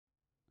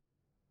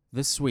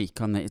This week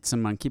on the It's a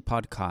Monkey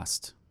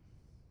podcast.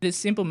 There's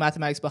simple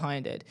mathematics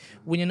behind it.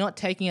 When you're not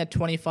taking a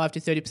 25 to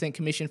 30%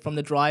 commission from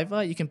the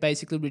driver, you can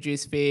basically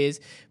reduce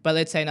fares by,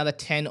 let's say, another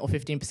 10 or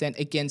 15%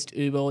 against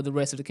Uber or the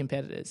rest of the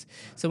competitors.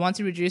 So once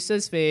you reduce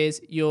those fares,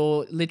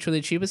 you're literally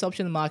the cheapest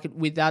option in the market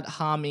without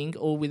harming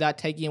or without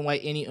taking away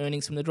any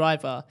earnings from the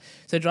driver.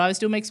 So the driver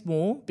still makes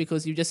more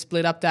because you just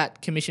split up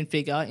that commission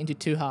figure into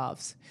two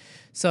halves.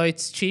 So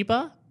it's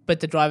cheaper, but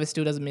the driver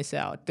still doesn't miss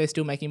out. They're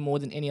still making more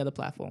than any other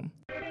platform.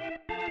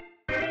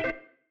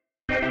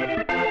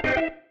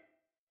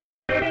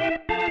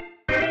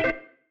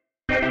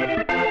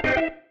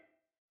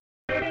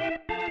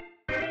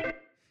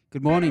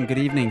 Good morning, good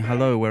evening,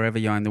 hello, wherever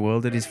you are in the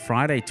world. It is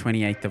Friday,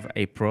 28th of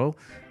April.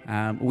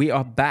 We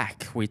are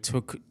back. We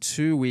took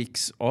 2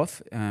 weeks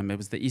off. It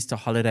was the Easter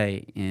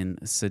holiday in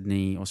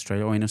Sydney,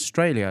 Australia, or in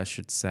Australia, I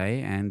should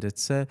say. And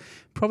it's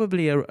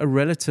probably a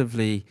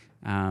relatively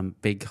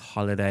big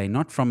holiday,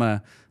 not from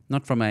a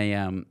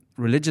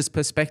religious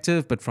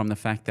perspective, but from the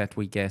fact that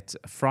we get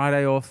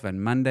Friday off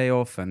and Monday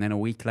off, and then a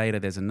week later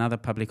there's another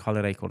public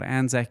holiday called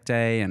Anzac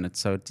Day, and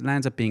so it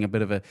lands up being a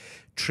bit of a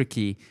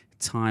tricky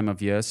time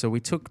of year. So we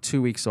took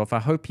 2 weeks off. I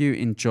hope you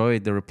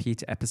enjoyed the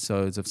repeat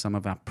episodes of some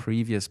of our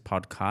previous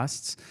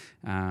podcasts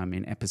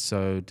in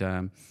episode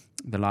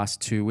the last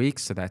 2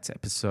 weeks. So that's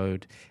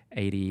episode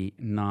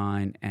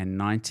 89 and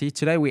 90.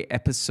 Today we're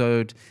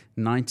episode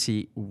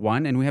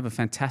 91, and we have a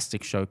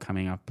fantastic show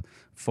coming up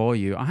for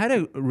you. I had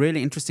a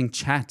really interesting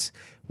chat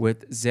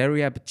with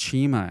Zeryab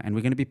Chima, and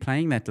we're going to be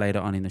playing that later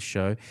on in the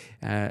show.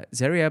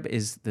 Zeryab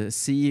is the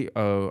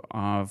CEO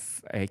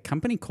of a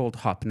company called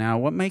Hop. Now,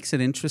 what makes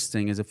it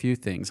interesting is a few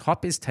things.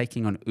 Hop is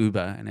taking on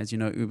Uber, and as you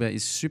know, Uber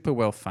is super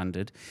well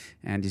funded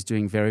and is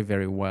doing very,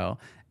 very well.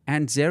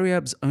 And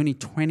Zeryab's only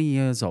 20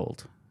 years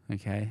old.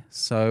 Okay,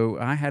 so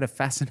I had a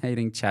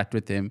fascinating chat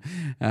with him,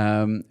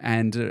 and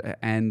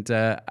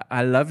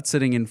I loved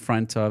sitting in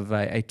front of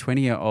a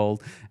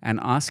 20-year-old and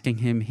asking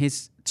him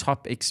his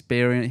top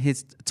experience,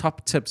 his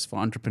top tips for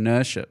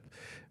entrepreneurship,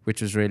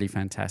 which was really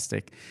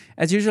fantastic.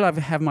 As usual, I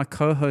have my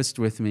co-host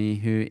with me,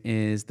 who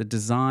is the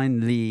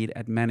design lead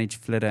at Manage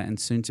Flitter and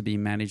soon to be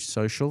Manage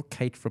Social,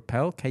 Kate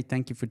Frappel. Kate,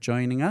 thank you for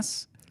joining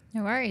us.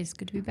 No worries.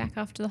 Good to be back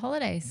after the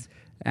holidays.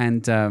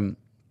 And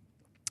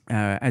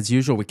as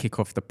usual, we kick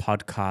off the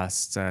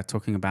podcast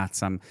talking about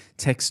some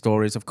tech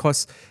stories. Of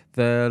course,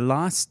 the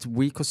last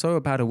week or so,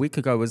 about a week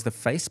ago, was the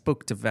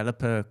Facebook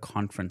Developer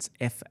Conference,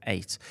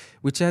 F8,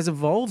 which has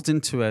evolved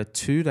into a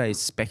 2-day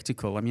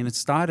spectacle. I mean, it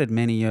started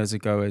many years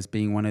ago as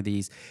being one of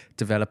these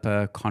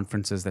developer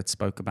conferences that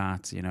spoke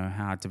about, you know,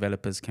 how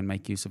developers can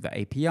make use of the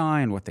API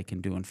and what they can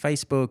do on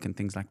Facebook and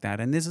things like that.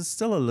 And there's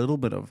still a little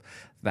bit of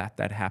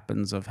that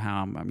happens, of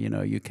how, you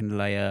know, you can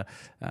layer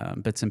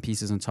bits and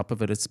pieces on top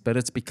of it. But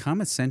it's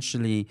become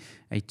essentially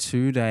a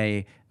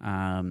 2-day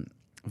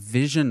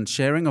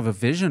sharing of a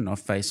vision of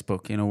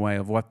Facebook, in a way,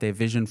 of what their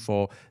vision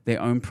for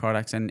their own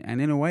products and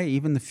in a way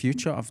even the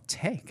future of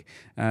tech,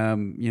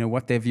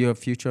 what their view of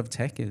future of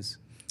tech is.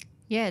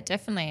 Yeah,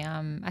 definitely.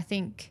 I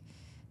think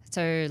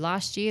so.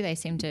 Last year they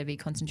seemed to be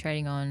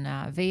concentrating on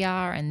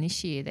VR, and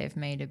this year they've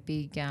made a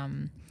big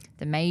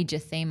the major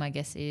theme, I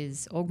guess,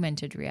 is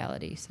augmented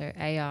reality, so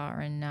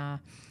AR.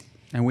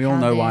 And we all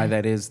know why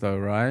that is, though,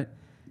 right?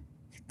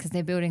 Because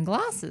they're building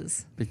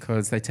glasses.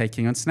 Because they're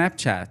taking on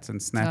Snapchat, and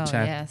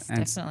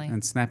definitely.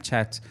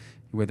 Snapchat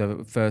were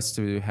the first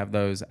to have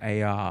those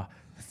AR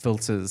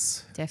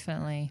filters.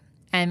 Definitely.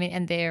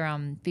 And their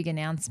big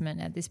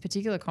announcement at this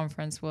particular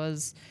conference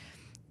was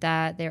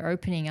that they're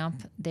opening up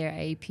their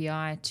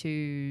API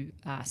to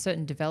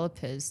certain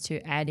developers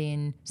to add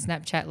in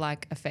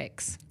Snapchat-like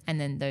effects, and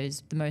then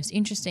the most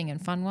interesting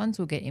and fun ones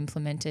will get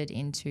implemented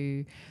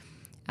into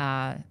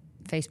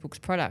Facebook's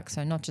products.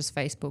 So not just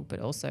Facebook, but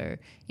also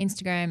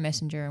Instagram,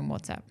 Messenger, and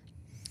WhatsApp.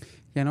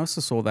 Yeah, and I also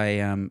saw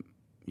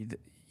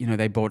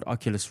they bought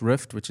Oculus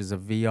Rift, which is a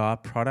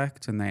VR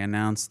product, and they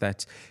announced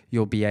that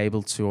you'll be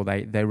able to, or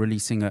they're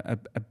releasing a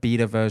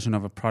beta version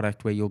of a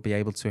product where you'll be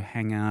able to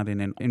hang out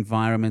in an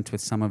environment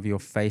with some of your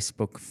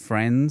Facebook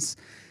friends.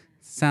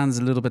 Sounds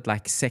a little bit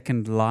like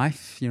Second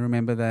Life. You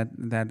remember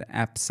that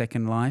app,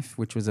 Second Life,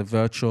 which was a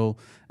virtual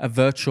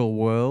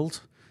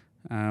world.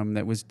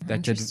 That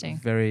did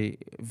very,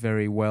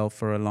 very well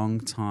for a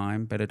long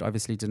time, but it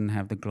obviously didn't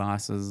have the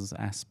glasses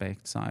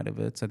aspect side of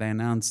it. So they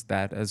announced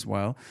that as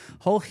well.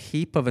 Whole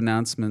heap of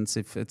announcements.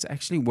 If it's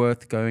actually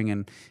worth going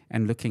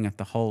and looking at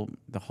the whole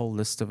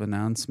list of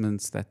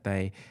announcements that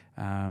they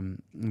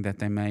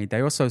made.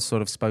 They also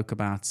sort of spoke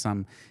about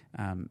some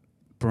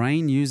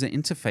brain user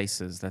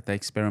interfaces that they're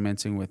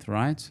experimenting with,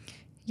 right?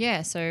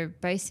 Yeah. So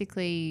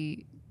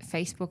basically,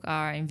 Facebook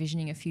are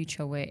envisioning a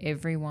future where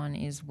everyone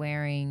is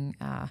wearing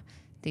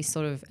these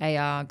sort of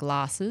AR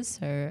glasses.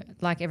 So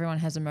like everyone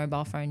has a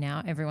mobile phone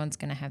now, everyone's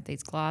going to have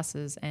these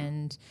glasses.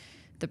 And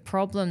the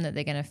problem that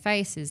they're going to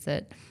face is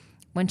that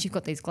once you've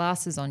got these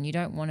glasses on, you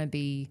don't want to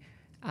be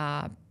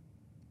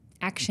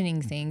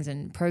actioning things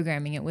and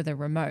programming it with a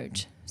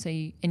remote.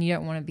 You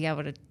don't want to be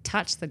able to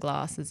touch the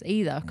glasses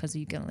either, because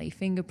you're going to leave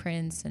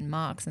fingerprints and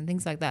marks and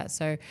things like that.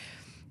 So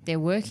they're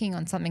working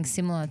on something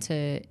similar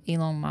to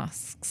Elon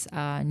Musk's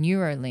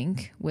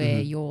Neuralink, where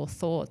your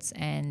thoughts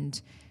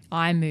and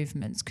eye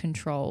movements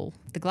control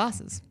the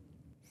glasses.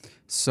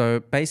 So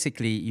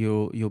basically,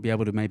 you'll be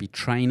able to maybe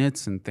train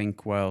it and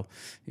think, well,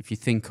 if you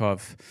think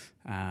of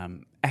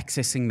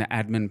accessing the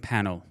admin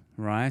panel,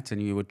 right?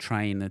 And you would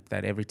train it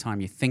that every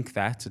time you think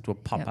that, it will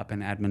pop up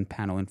an admin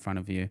panel in front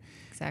of you.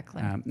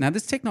 Exactly. Now,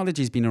 this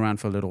technology has been around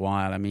for a little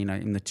while. I mean,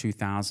 in the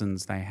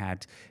 2000s, they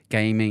had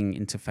gaming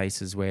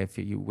interfaces where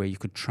you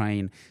could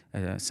train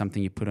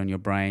something you put on your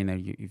brain.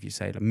 If you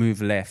say,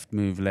 move left,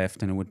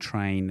 and it would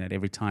train that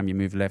every time you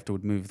move left, it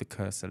would move the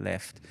cursor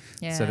left.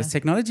 Yeah. So this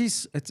technology,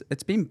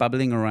 it's been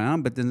bubbling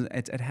around, but then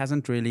it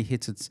hasn't really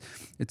hit its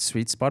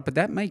sweet spot. But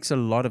that makes a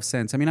lot of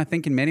sense. I mean, I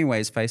think in many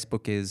ways,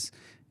 Facebook is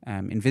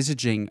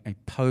envisaging a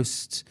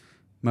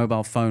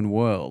post-mobile phone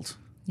world.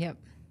 Yep.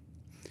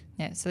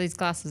 Yeah, so these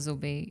glasses will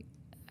be,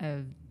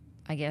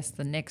 I guess,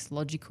 the next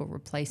logical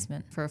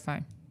replacement for a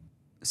phone.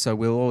 So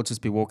we'll all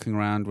just be walking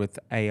around with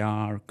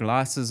AR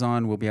glasses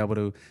on. We'll be able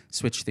to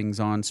switch things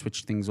on,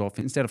 switch things off.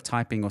 Instead of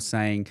typing or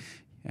saying,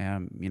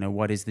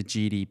 what is the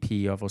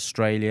GDP of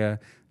Australia?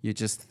 You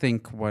just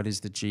think, what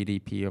is the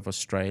GDP of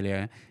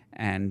Australia?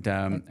 And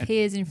it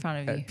appears in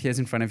front of you. It appears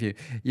in front of you.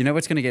 You know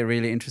what's going to get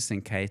really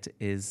interesting, Kate,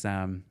 is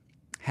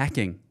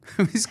hacking.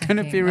 It's going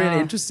to be really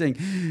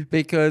interesting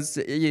because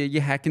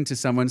you hack into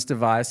someone's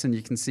device and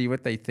you can see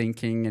what they're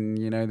thinking, and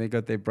they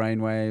got their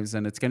brainwaves,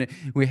 and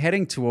we're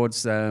heading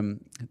towards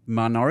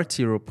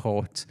Minority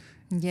Report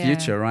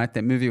future, right?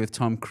 That movie with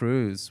Tom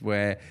Cruise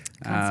where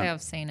Can't say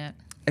I've seen it.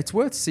 It's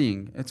worth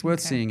seeing. It's worth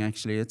seeing,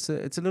 actually. It's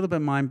a little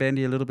bit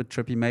mind-bendy, a little bit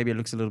trippy. Maybe it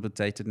looks a little bit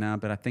dated now,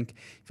 but I think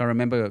if I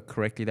remember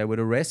correctly, they would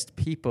arrest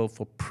people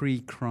for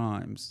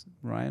pre-crimes,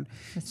 right?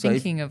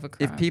 Thinking of a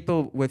crime. If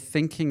people were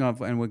thinking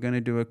of and were going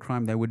to do a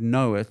crime, they would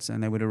know it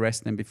and they would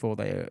arrest them before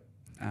they...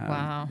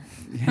 wow.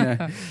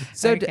 Yeah.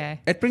 So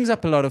it brings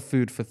up a lot of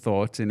food for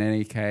thought in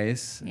any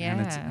case. Yeah.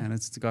 And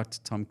it's got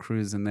Tom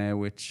Cruise in there,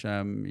 which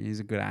he's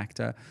a good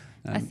actor.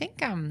 I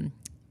think...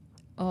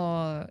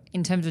 or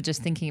in terms of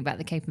just thinking about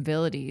the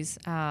capabilities,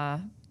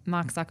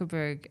 Mark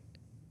Zuckerberg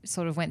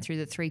sort of went through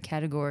the three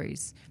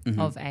categories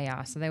of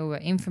AR. So they were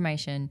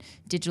information,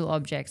 digital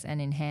objects,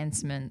 and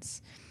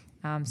enhancements.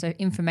 So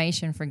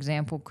information, for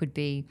example, could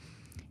be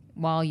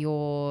while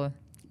you're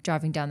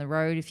driving down the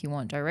road, if you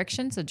want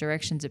directions, the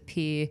directions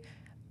appear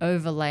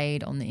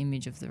overlaid on the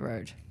image of the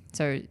road.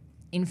 So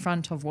in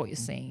front of what you're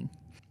seeing.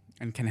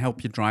 And can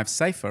help you drive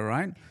safer,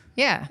 right?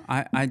 Yeah.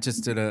 I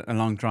just did a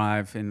long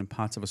drive in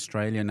parts of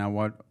Australia. Now,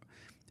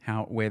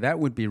 where that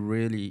would be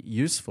really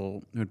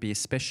useful would be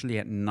especially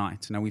at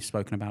night. Now, we've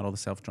spoken about all the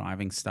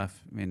self-driving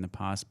stuff in the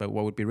past, but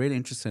what would be really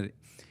interesting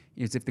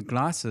is if the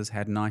glasses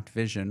had night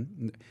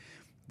vision.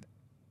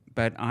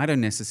 But I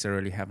don't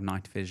necessarily have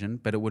night vision,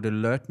 but it would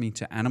alert me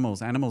to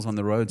animals. Animals on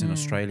the roads in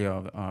Australia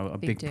are a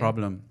big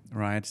problem,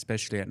 right?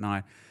 Especially at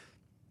night.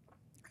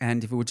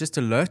 And if it would just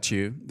alert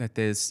you that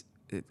there's...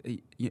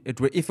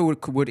 if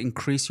it would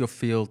increase your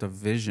field of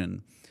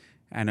vision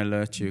and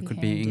alert you, it could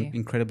be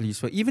incredibly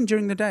useful, even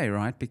during the day,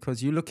 right?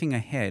 Because you're looking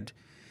ahead.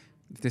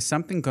 If there's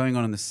something going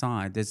on the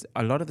side, there's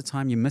a lot of the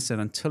time you miss it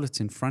until it's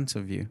in front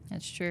of you.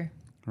 That's true.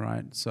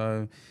 Right.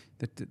 So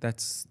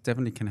that's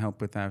definitely can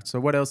help with that. So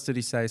what else did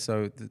he say?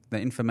 So the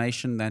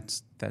information,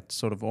 that's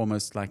sort of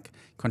almost like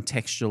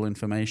contextual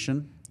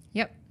information.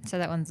 Yep. So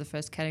that one's the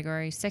first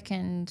category.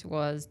 Second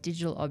was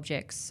digital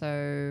objects.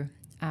 So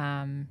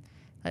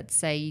let's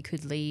say you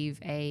could leave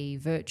a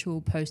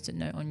virtual Post-it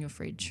note on your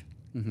fridge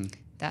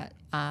that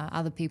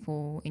other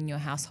people in your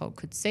household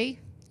could see,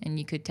 and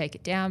you could take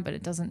it down, but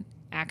it doesn't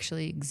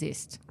actually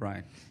exist.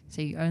 Right.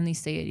 So you only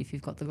see it if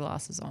you've got the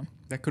glasses on.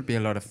 That could be a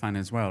lot of fun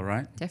as well,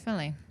 right?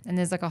 Definitely. And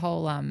there's like a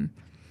whole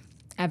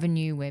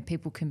avenue where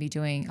people can be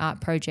doing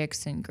art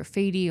projects and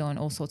graffiti on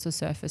all sorts of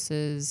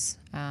surfaces,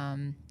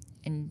 and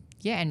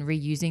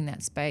reusing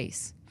that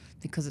space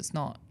because it's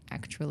not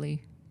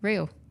actually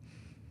real.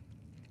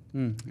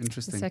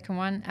 Interesting. The second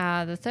one.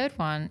 The third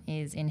one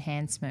is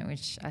enhancement,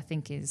 which I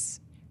think is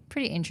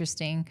pretty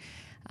interesting.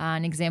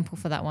 An example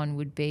for that one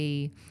would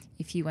be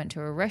if you went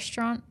to a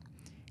restaurant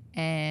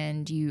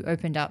and you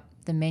opened up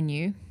the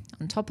menu.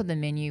 On top of the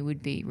menu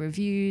would be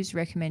reviews,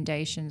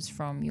 recommendations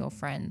from your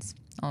friends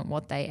on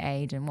what they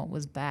ate and what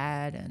was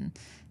bad and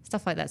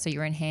stuff like that. So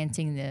you're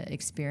enhancing the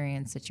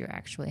experience that you're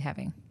actually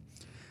having.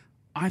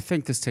 I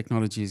think this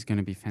technology is going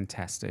to be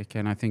fantastic,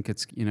 and I think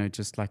it's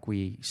just like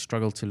we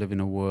struggle to live in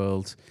a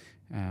world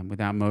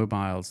without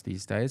mobiles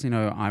these days.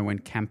 I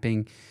went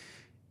camping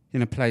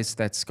in a place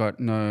that's got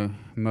no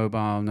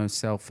mobile, no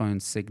cell phone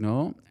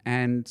signal,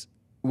 and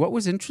what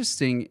was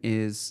interesting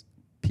is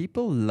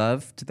people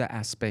loved the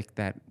aspect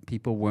that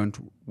people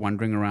weren't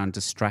wandering around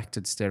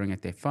distracted staring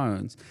at their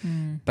phones,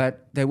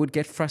 but they would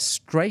get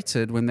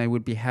frustrated when they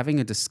would be having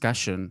a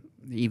discussion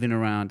even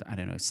around, I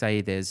don't know,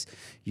 say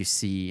you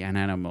see an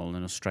animal,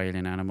 an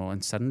Australian animal,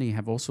 and suddenly you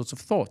have all sorts of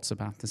thoughts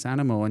about this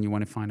animal and you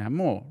want to find out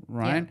more,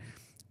 right? Yeah.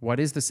 What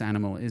is this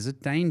animal? Is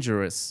it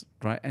dangerous,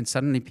 right? And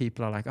suddenly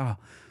people are like, oh,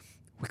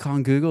 we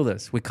can't Google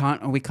this. We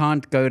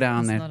can't go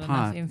down There's that not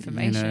path. enough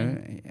information.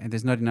 You know, and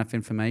there's not enough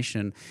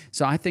information.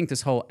 So I think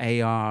this whole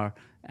AR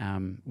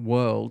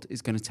world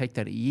is going to take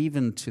that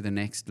even to the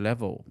next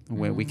level,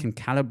 where we can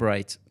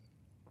calibrate,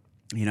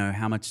 you know,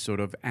 how much sort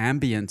of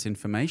ambient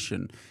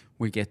information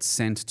we get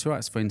sent to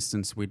us. For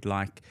instance, we'd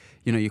like,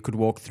 you know, you could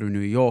walk through New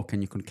York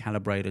and you could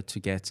calibrate it to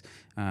get,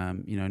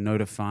 you know,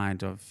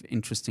 notified of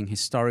interesting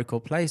historical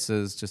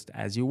places just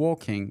as you're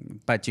walking,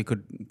 but you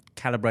could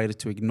calibrate it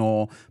to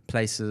ignore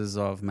places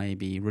of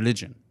maybe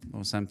religion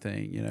or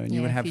something, you know, and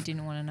you would have, if you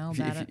didn't want to know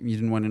about it. if you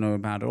didn't want to know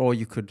about it, or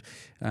you could,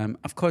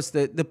 of course,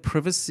 the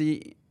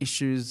privacy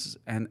issues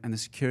and the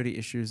security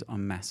issues are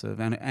massive,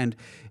 and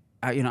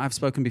you know, I've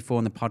spoken before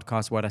in the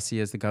podcast what I see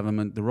as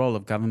the role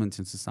of government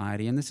in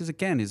society, and this is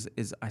again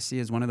is I see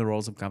as one of the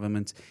roles of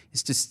government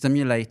is to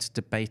stimulate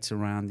debate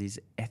around these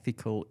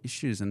ethical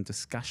issues and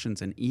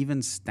discussions and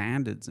even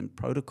standards and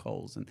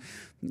protocols, and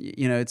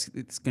you know,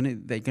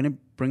 they're gonna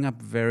bring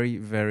up very,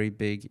 very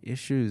big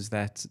issues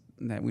that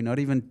we're not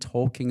even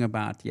talking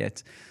about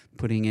yet,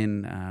 putting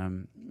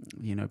in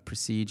you know,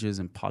 procedures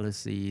and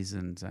policies,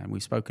 and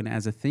we've spoken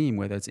as a theme,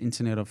 whether it's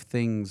Internet of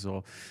Things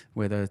or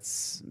whether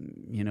it's,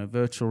 you know,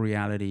 virtual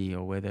reality,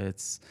 or whether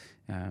it's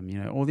you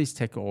know, all these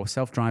tech or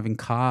self-driving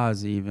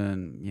cars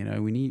even, you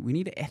know, we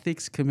need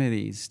ethics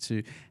committees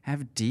to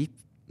have deep,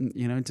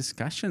 you know,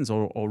 discussions,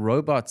 or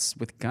robots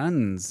with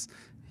guns.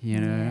 You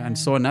know, and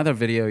saw another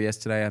video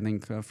yesterday, I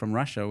think, from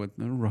Russia with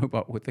a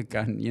robot with a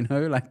gun. You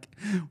know, like,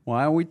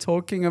 why are we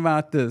talking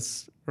about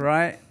this,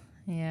 right?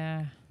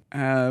 Yeah.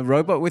 A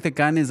robot with a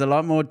gun is a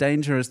lot more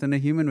dangerous than a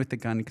human with a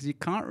gun, because you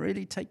can't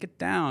really take it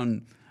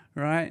down,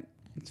 right?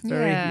 It's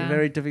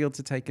very difficult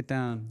to take it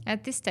down.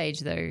 At this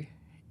stage, though,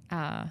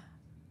 well,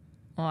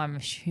 I'm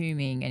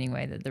assuming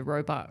anyway that the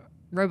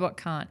robot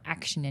can't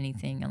action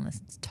anything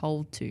unless it's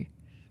told to.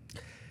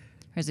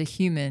 Whereas a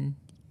human,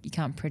 you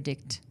can't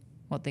predict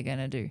what they're going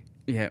to do.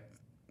 Yeah.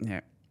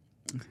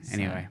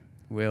 Anyway,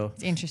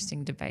 it's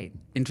interesting debate.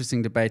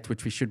 Interesting debate,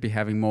 which we should be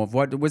having more of.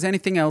 What was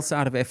anything else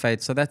out of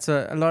F8? So that's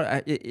a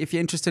lot. If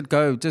you're interested,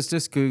 go just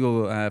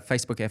Google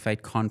Facebook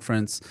F8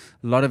 conference.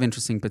 A lot of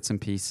interesting bits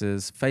and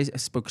pieces.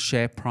 Facebook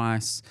share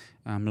price.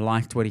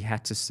 Liked what he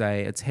had to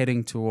say. It's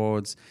heading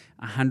towards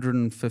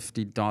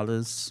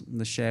 $150.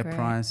 The share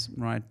price,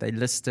 right? They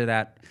listed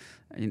at,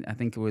 I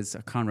think it was,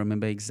 I can't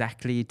remember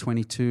exactly,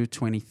 $22,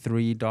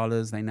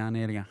 $23. They're now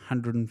nearly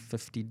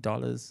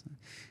 $150.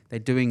 They're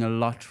doing a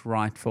lot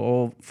right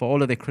for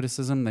all of their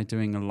criticism. They're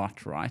doing a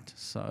lot right.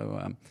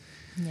 So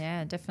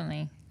yeah,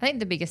 definitely. I think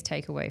the biggest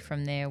takeaway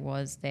from there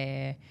was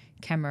their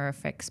camera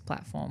effects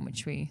platform,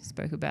 which we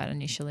spoke about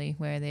initially,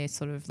 where they're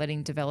sort of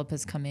letting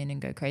developers come in and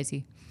go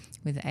crazy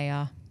with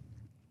AR.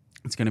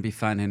 It's going to be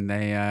fun, and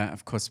they,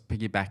 of course,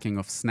 piggybacking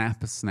off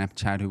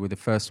Snapchat, who were the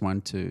first one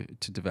to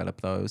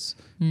develop those,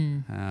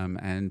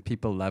 and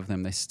people love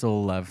them. They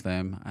still love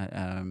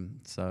them.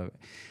 So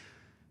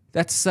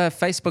that's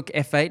Facebook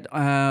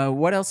F8.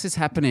 What else is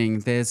happening?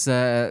 There's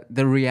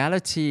the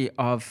reality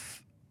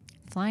of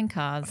flying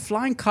cars.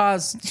 Flying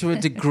cars to a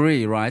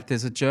degree, right?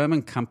 There's a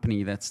German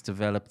company that's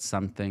developed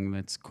something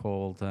that's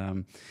called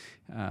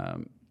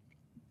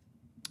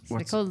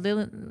they're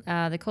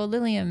called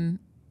Lilium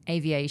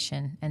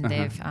Aviation, and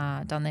they've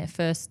done their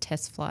first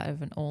test flight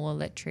of an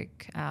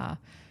all-electric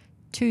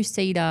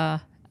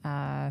two-seater.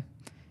 I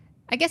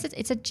guess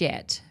it's a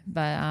jet,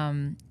 but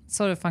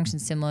sort of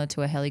functions similar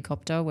to a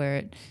helicopter, where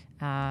it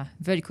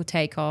vertical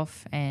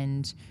takeoff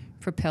and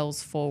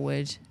propels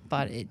forward,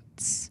 but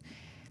it's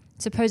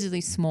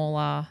supposedly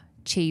smaller,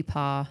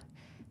 cheaper,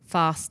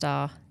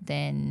 faster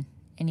than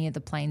any of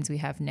the planes we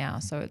have now.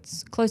 So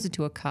it's closer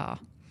to a car.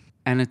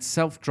 And it's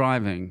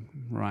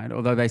self-driving, right?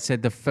 Although they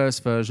said the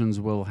first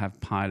versions will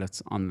have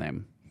pilots on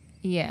them.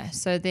 Yeah,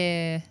 so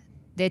their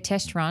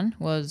test run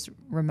was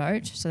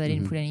remote, so they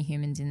didn't put any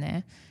humans in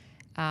there.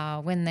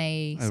 When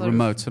they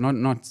remote, so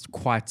not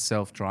quite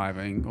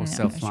self-driving or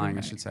self-flying,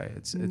 I should say.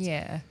 It's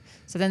yeah.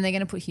 So then they're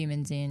going to put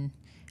humans in,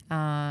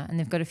 and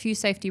they've got a few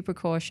safety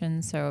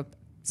precautions. So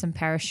some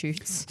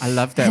parachutes. I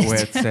love that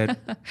where it said.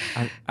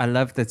 I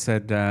love that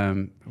said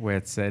where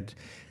it said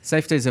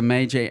safety is a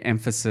major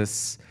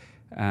emphasis.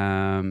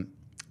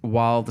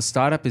 While the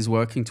startup is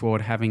working toward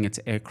having its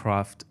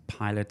aircraft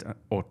pilot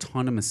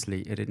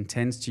autonomously, it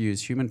intends to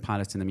use human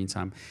pilots in the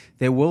meantime.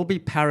 There will be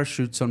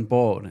parachutes on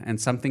board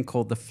and something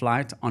called the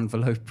Flight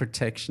Envelope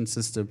Protection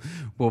System,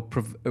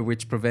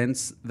 which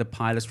prevents the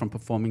pilots from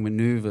performing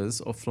maneuvers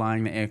or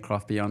flying the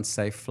aircraft beyond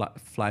safe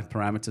flight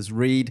parameters.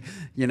 Read,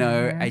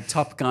 a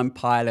Top Gun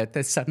pilot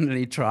that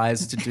suddenly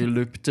tries to do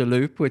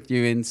loop-to-loop with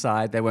you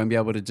inside. They won't be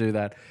able to do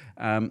that.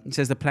 It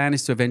says the plan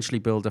is to eventually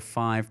build a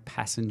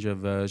 5-passenger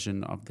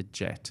version of the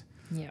jet.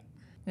 Yeah.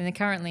 And they're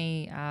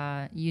currently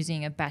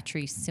using a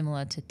battery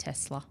similar to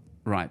Tesla.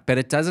 Right. But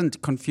it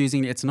doesn't,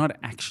 confusingly, it's not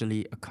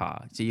actually a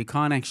car. So you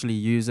can't actually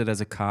use it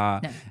as a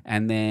car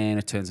and then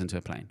it turns into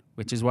a plane,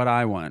 which is what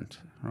I want,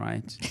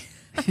 right?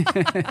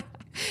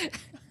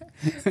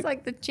 It's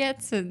like the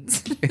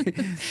Jetsons.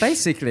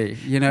 Basically,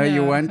 you know,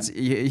 you Yeah. want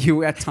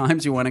you at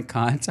times you want a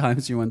car, at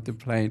times you want the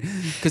plane,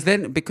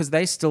 because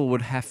they still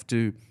would have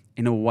to,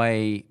 in a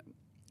way,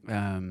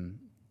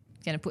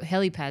 Going to put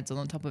helipads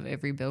on top of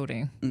every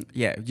building.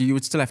 yeah, you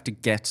would still have to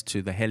get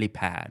to the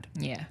helipad,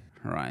 Yeah.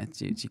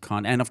 right? You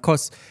can't, and of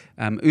course,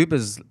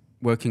 Uber's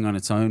working on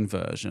its own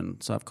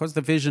version. So, of course,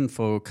 the vision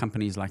for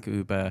companies like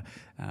Uber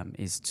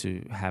is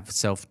to have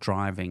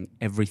self-driving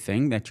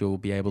everything, that you'll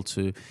be able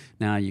to,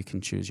 now you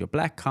can choose your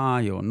black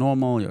car, your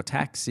normal, your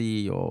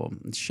taxi, your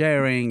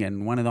sharing,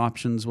 and one of the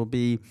options will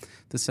be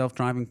the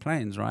self-driving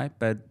planes, right?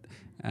 But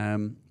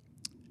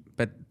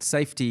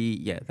safety,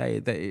 yeah,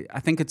 I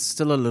think it's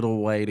still a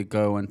little way to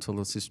go until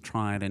this is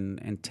tried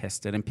and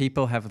tested. And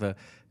people have the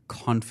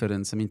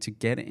confidence, I mean, to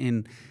get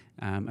in.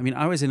 I mean,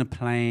 I was in a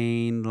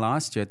plane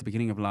last year, at the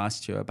beginning of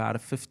last year, about a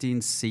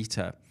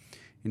 15-seater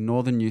in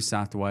northern New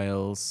South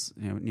Wales,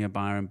 you know, near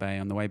Byron Bay,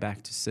 on the way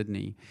back to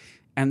Sydney.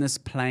 And this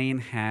plane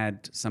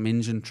had some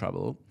engine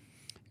trouble,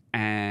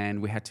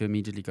 and we had to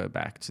immediately go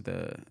back to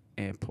the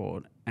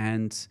airport.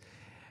 And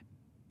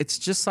it's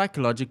just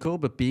psychological,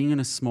 but being in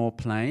a small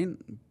plane,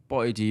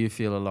 boy, do you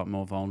feel a lot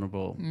more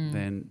vulnerable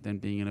than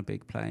being in a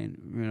big plane.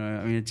 You know,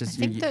 I mean, it just...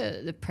 I think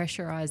the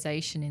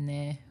pressurization in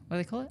there, what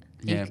do they call it?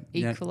 Yeah,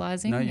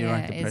 Equalizing. No, you're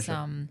right, the is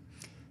pressure.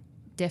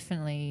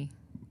 definitely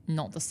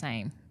not the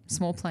same.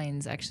 Small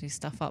planes actually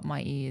stuff up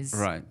my ears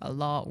Right. a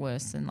lot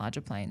worse than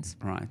larger planes.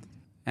 Right.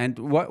 And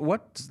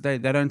what they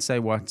don't say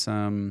what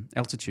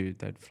altitude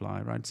they'd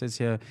fly, right? It says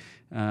here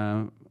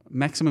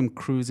maximum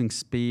cruising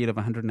speed of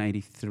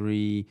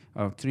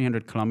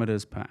 300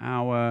 kilometers per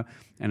hour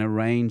and a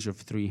range of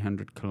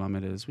 300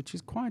 kilometers, which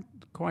is quite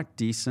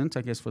decent,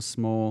 I guess, for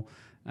small.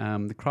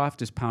 The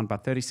craft is powered by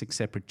 36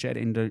 separate jet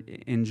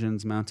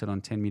engines mounted on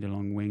 10-meter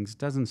long wings. It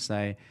doesn't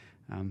say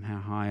how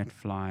high it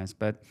flies,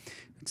 but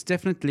it's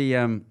definitely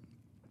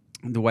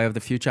the way of the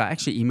future. I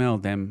actually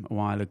emailed them a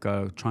while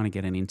ago trying to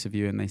get an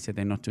interview, and they said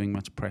they're not doing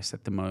much press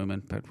at the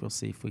moment, but we'll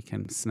see if we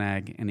can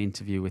snag an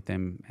interview with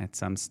them at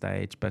some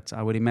stage. But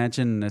I would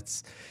imagine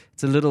it's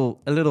a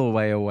little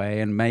way away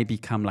and may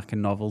become like a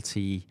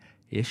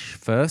novelty-ish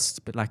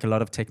first, but like a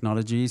lot of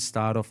technologies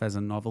start off as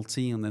a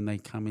novelty and then they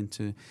come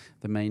into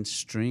the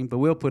mainstream. But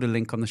we'll put a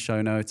link on the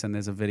show notes, and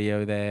there's a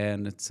video there,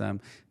 and it's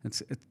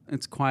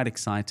quite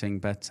exciting.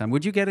 But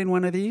would you get in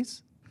one of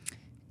these?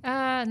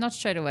 Not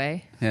straight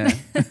away. Yeah.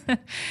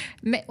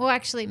 Well,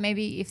 actually,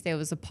 maybe if there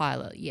was a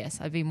pilot,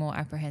 yes, I'd be more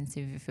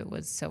apprehensive if it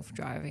was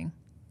self-driving.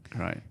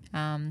 Right.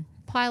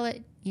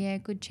 Pilot, yeah,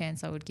 good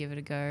chance I would give it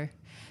a go.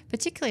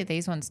 Particularly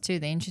these ones too.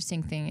 The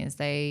interesting thing is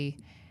they're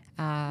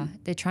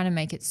trying to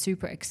make it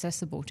super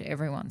accessible to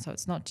everyone, so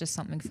it's not just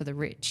something for the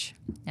rich.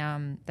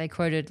 They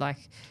quoted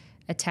like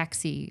a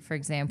taxi, for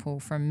example,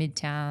 from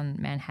Midtown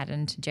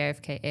Manhattan to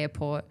JFK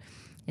Airport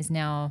is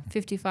now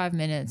 55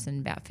 minutes and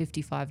about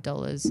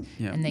 $55,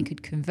 and they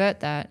could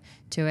convert that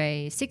to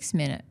a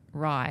 6-minute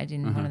ride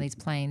in one of these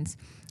planes.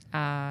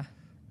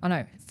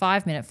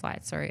 5-minute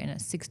flight, and a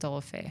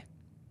 $6 fare.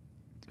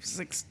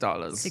 $6.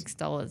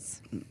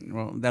 $6.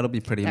 Well, that'll be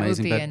pretty That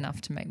amazing. would be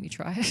enough to make me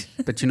try it.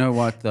 But you know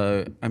what,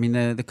 though? I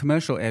mean, the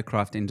commercial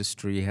aircraft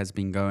industry has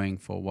been going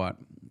for what?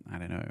 I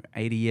don't know,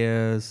 80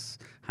 years,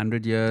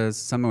 100 years,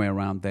 somewhere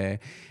around there.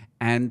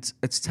 And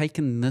it's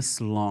taken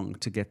this long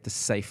to get the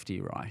safety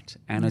right.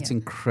 And it's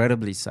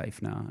incredibly safe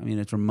now. I mean,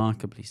 it's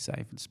remarkably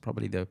safe. It's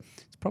probably the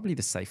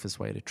safest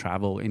way to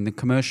travel in the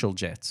commercial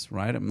jets,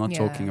 right? I'm not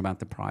talking about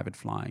the private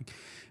flying.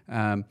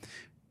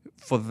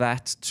 For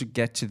that to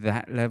get to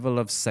that level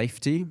of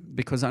safety,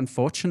 because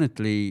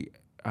unfortunately,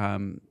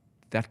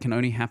 that can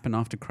only happen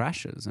after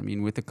crashes. I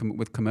mean,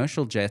 with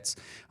commercial jets,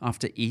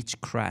 after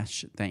each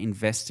crash, they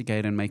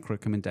investigate and make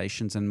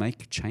recommendations and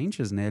make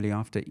changes nearly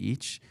after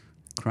each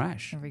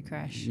crash. Every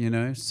crash. You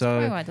know, so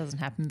Probably why it doesn't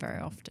happen very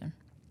often.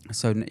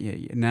 So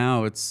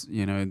now it's,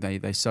 you know,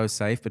 they're so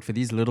safe, but for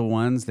these little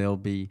ones, there'll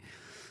be,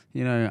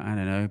 you know, I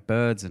don't know,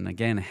 birds, and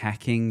again,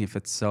 hacking if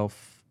it's all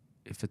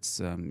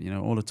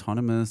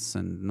autonomous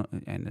and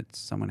it's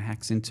someone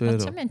hacks into it.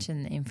 Not to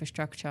mention the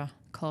infrastructure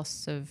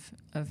costs of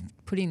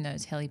putting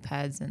those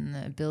helipads and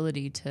the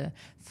ability to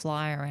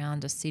fly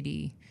around a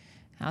city.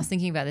 I was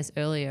thinking about this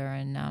earlier,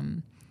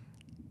 and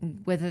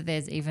whether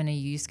there's even a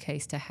use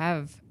case to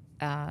have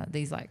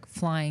these like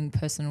flying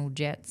personal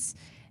jets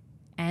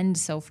and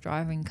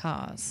self-driving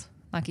cars.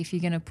 Like if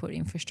you're going to put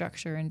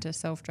infrastructure into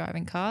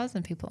self-driving cars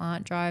and people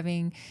aren't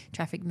driving,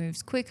 traffic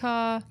moves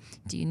quicker,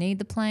 do you need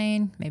the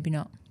plane? Maybe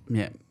not.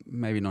 Yeah,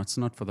 maybe not. It's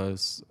not for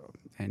those,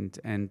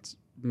 and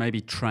maybe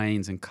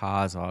trains and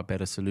cars are a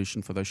better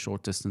solution for those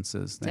short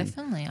distances.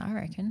 Definitely, I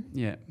reckon.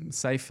 Yeah,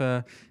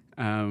 safer,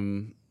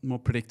 more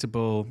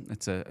predictable.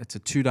 It's a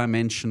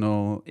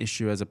two-dimensional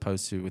issue as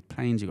opposed to with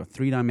planes. You've got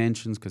 3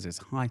 dimensions because there's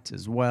height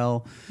as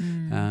well.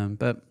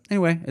 But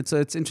anyway, it's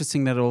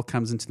interesting that it all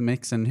comes into the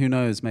mix, and who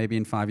knows, maybe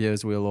in 5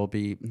 years we'll all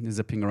be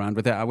zipping around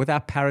with our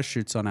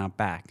parachutes on our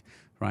back,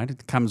 right?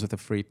 It comes with a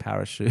free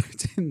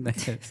parachute in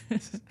there.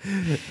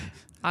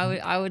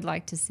 I would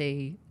like to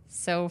see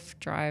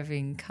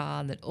self-driving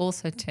car that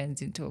also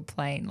turns into a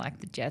plane like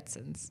the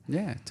Jetsons.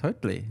 Yeah,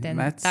 totally. Then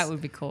that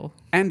would be cool.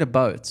 And a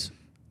boat.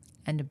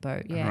 And a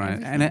boat, yeah. Right.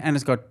 And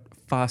it's got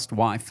fast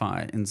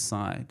Wi-Fi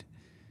inside.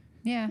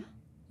 Yeah,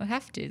 we'll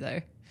have to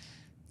though.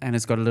 And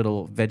it's got a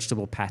little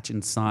vegetable patch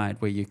inside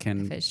where you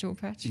can... Vegetable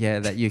patch? Yeah,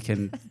 that you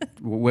can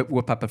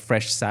whip up a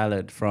fresh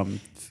salad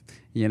from,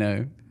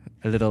 a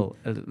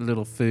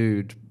little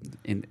food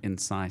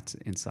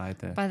inside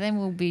there. By then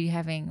we'll be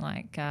having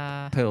like...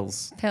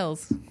 Pills.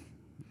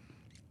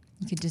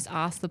 You could just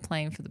ask the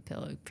plane for the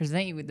pill,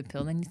 present you with the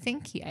pill, then you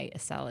think you ate a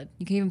salad.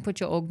 You can even put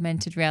your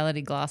augmented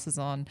reality glasses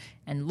on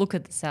and look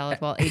at the salad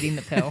while eating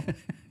the pill.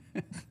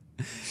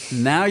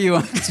 Now you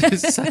want to do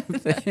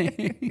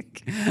something.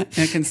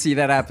 You can see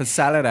that app, a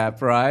salad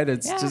app, right?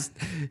 It's just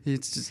you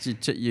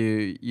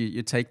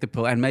take the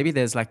pill, and maybe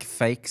there's like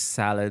fake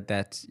salad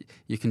that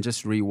you can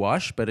just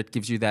rewash, but it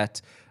gives you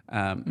that.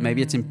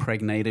 Maybe it's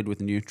impregnated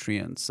with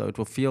nutrients, so it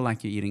will feel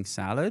like you're eating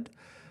salad.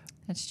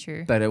 That's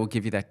true. But it will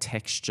give you that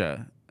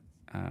texture.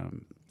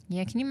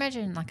 Yeah, can you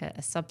imagine like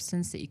a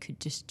substance that you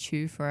could just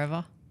chew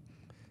forever?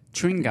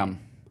 Chewing gum.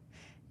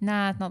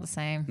 Nah, it's not the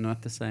same.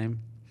 Not the same.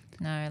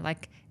 No,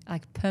 like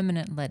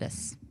permanent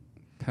lettuce.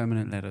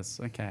 Permanent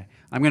lettuce. Okay.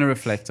 I'm going to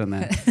reflect on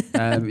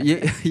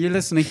that. You're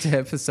listening to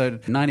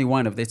episode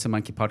 91 of the It's a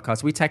Monkey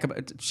podcast. We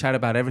chat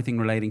about everything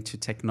relating to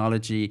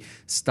technology,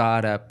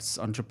 startups,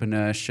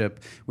 entrepreneurship.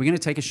 We're going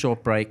to take a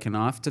short break, and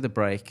after the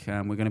break,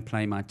 we're going to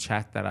play my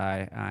chat that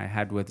I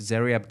had with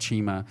Zeryab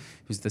Chima,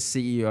 who's the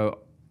CEO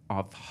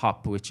of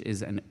Hop, which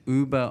is an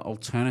Uber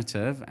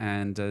alternative.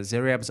 And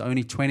Zeryab is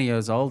only 20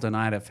 years old, and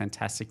I had a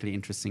fantastically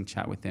interesting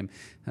chat with him.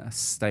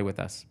 Stay with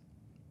us.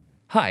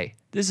 Hi,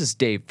 this is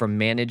Dave from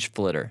Manage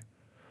Flitter.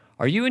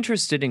 Are you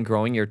interested in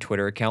growing your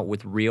Twitter account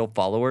with real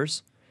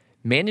followers?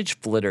 Manage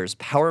Flitter's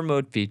Power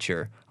Mode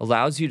feature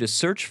allows you to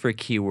search for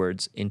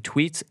keywords in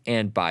tweets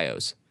and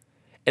bios.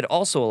 It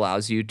also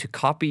allows you to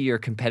copy your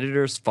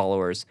competitors'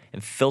 followers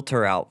and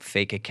filter out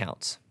fake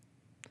accounts.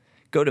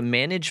 Go to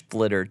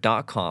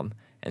manageflitter.com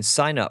and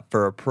sign up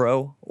for a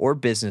pro or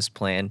business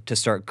plan to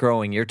start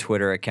growing your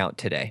Twitter account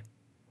today.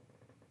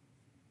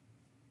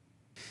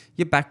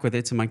 You're back with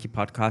It's a Monkey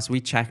podcast.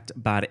 We chat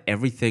about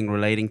everything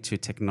relating to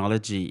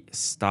technology,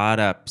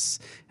 startups,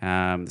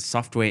 the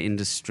software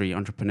industry,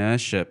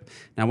 entrepreneurship.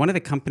 Now, one of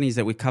the companies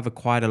that we cover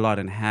quite a lot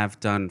and have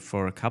done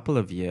for a couple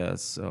of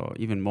years, or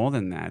even more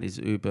than that, is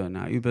Uber.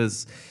 Now,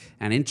 Uber's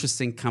an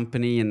interesting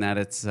company in that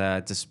it's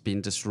just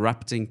been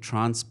disrupting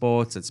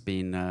transports. It's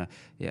been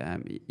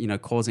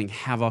causing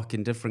havoc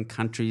in different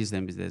countries.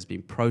 There's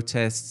been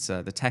protests.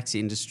 The taxi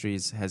industry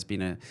has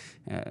been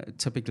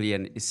typically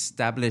an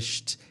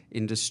established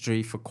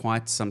industry for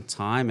quite some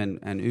time,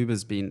 and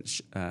Uber's been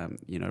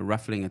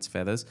ruffling its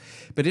feathers.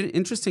 But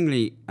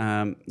interestingly,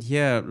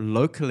 here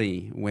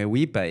locally where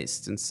we're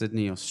based in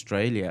Sydney,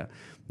 Australia,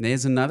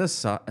 there's another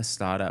a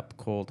startup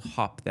called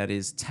Hop that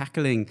is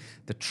tackling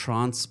the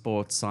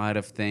transport side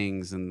of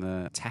things and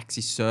the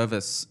taxi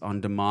service on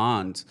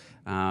demand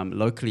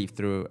locally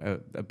through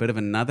a bit of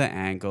another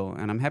angle.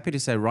 And I'm happy to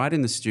say right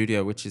in the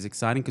studio, which is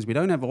exciting because we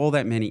don't have all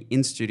that many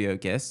in-studio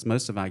guests.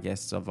 Most of our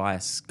guests are via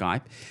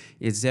Skype,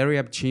 is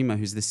Zeryab Chima,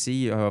 who's the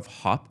CEO of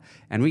Hop.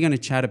 And we're going to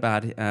chat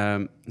about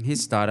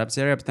his startup.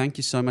 Zeryab, thank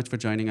you so much for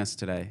joining us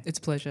today. It's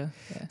a pleasure.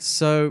 Yeah.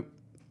 So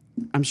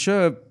I'm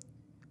sure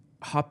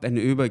Hop and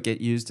Uber get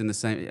used in the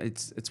same.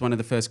 It's one of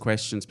the first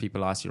questions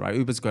people ask you, right?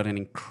 Uber's got an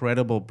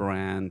incredible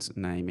brand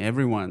name.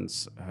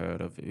 Everyone's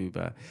heard of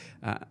Uber.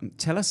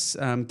 Tell us,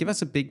 give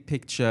us a big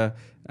picture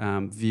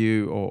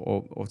view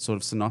or sort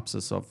of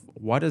synopsis of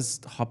what does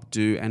Hop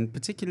do, and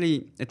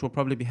particularly it will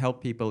probably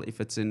help people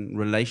if it's in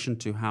relation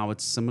to how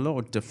it's similar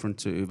or different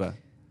to Uber.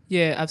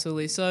 Yeah,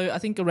 absolutely. So I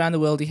think around the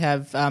world you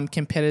have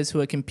competitors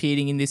who are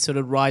competing in this sort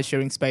of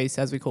ride-sharing space,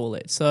 as we call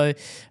it. So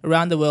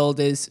around the world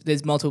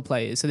there's multiple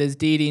players. So there's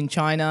Didi in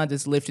China,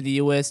 there's Lyft in the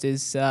US,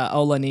 there's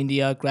Ola in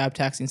India,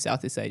 GrabTaxi in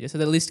Southeast Asia. So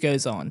the list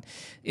goes on.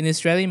 In the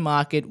Australian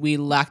market, we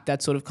lack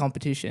that sort of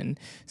competition.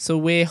 So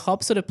where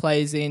Hop sort of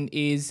plays in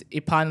is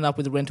it partnered up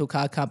with a rental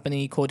car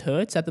company called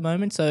Hertz at the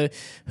moment. So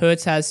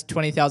Hertz has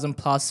 20,000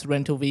 plus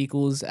rental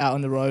vehicles out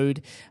on the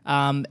road.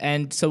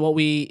 And so what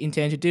we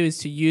intend to do is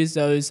to use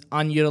those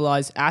unutilized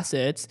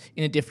assets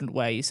in a different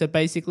way. So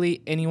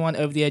basically, anyone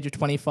over the age of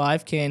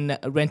 25 can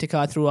rent a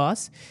car through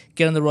us,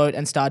 get on the road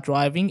and start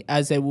driving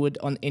as they would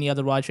on any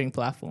other ride-sharing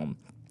platform.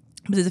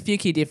 But there's a few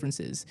key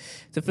differences.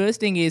 The first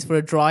thing is for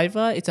a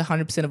driver, it's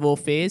 100% of all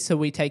fares, so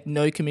we take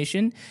no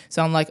commission.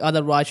 So unlike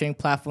other ride-sharing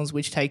platforms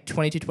which take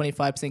 20 to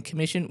 25%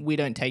 commission, we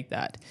don't take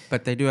that.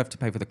 But they do have to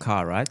pay for the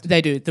car, right?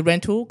 They do. The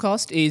rental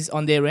cost is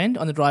on their end,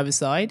 on the driver's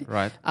side,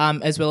 right?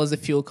 As well as the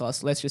fuel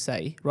cost, let's just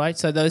say, right?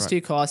 So those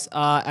two costs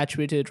are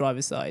attributed to the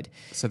driver's side.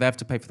 So they have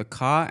to pay for the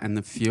car and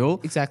the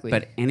fuel. Exactly.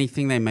 But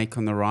anything they make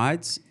on the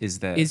rides is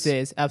theirs. Is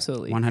theirs,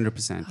 absolutely.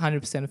 100%.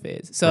 100% of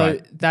fares.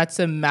 So that's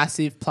a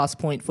massive plus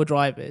point for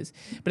drivers.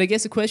 But I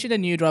guess the question a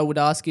new driver would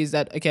ask is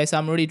that, okay, so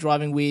I'm already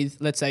driving with,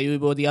 let's say,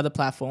 Uber or the other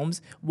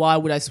platforms. Why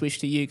would I switch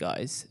to you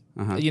guys?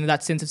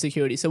 that sense of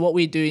security. So what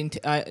we do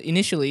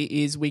initially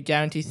is we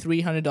guarantee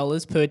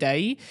 $300 per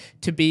day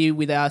to be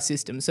with our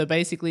system. So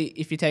basically,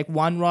 if you take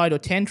one ride or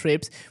 10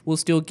 trips, we'll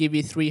still give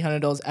you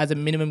 $300 as a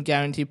minimum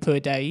guarantee per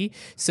day.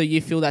 So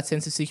you feel that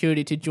sense of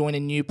security to join a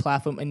new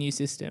platform, a new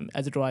system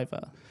as a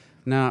driver.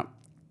 Now,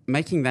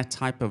 making that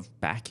type of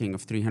backing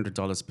of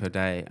 $300 per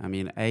day, I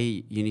mean,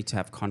 A, you need to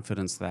have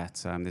confidence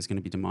that there's going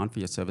to be demand for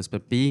your service,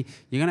 but B,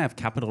 you're going to have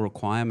capital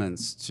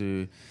requirements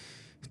to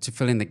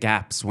fill in the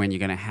gaps when you're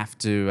going to have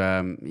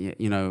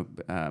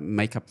to,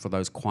 make up for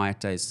those quiet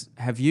days.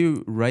 Have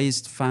you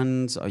raised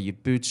funds? Are you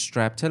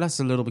bootstrapped? Tell us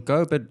a little bit.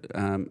 Go a bit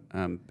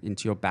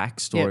into your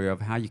backstory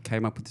of how you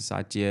came up with this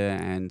idea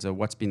and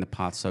what's been the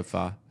path so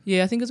far.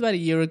 Yeah, I think it was about a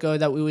year ago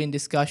that we were in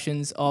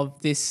discussions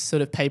of this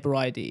sort of paper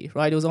ID,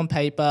 right? It was on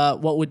paper.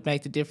 What would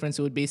make the difference?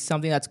 It would be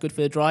something that's good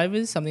for the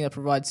drivers, something that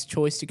provides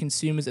choice to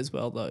consumers as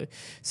well, though.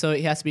 So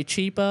it has to be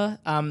cheaper,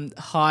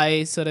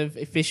 high sort of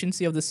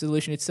efficiency of the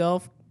solution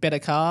itself, better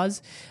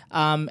cars,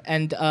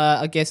 and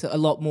I guess a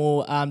lot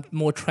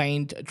more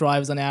trained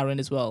drivers on our end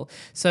as well.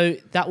 So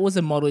that was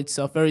the model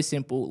itself, very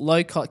simple.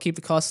 Keep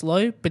the costs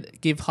low,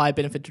 but give high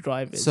benefit to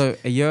drivers. So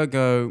a year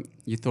ago,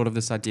 you thought of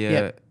this idea.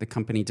 Yep. The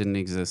company didn't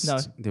exist. No.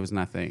 There was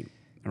nothing,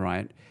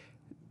 right?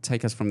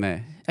 Take us from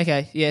there.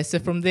 Okay, yeah. So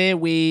from there,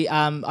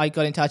 I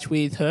got in touch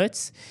with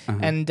Hertz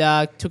and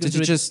took Did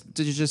you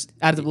just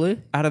out of the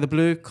blue? Out of the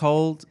blue,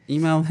 cold,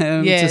 email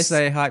him to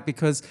say hi?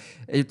 Because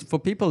for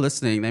people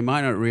listening, they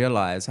might not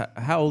realize.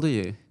 How old are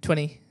you?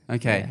 20.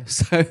 Okay, Yeah.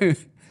 so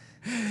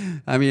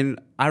I mean,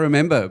 I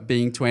remember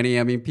being 20.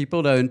 I mean,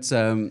 people don't.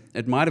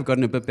 It might have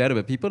gotten a bit better,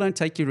 but people don't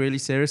take you really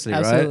seriously,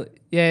 Absolutely. right?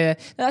 Yeah.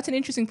 No, that's an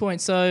interesting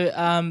point.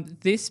 So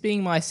this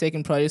being my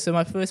second project, so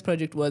my first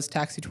project was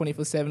Taxi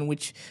 24/7,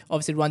 which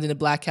obviously runs in the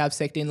black cab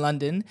sector in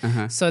London.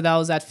 So that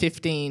was at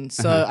 15.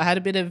 So I had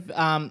a bit of,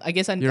 I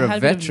guess You're had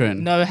a veteran. Bit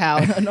of know-how,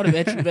 not a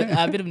veteran, but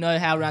a bit of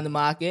know-how around the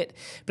market.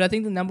 But I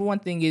think the number one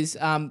thing is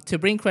to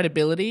bring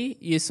credibility,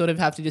 you sort of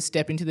have to just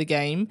step into the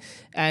game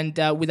and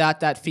without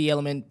that fee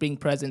element being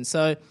present.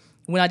 So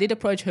when I did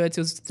approach Hertz,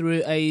 it was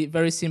through a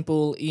very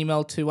simple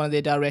email to one of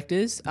their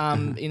directors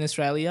in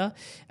Australia,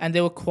 and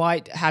they were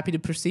quite happy to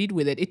proceed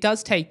with it. It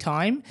does take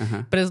time,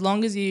 but as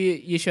long as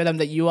you show them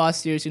that you are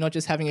serious, you're not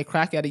just having a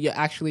crack at it, you're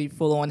actually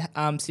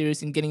full-on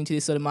serious in getting into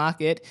this sort of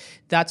market,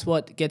 that's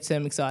what gets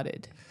them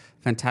excited.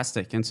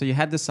 Fantastic. And so you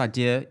had this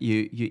idea.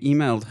 You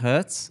emailed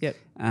Hertz. Yep.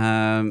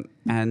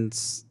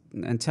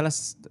 And tell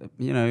us,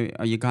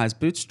 are you guys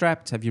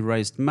bootstrapped? Have you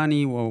raised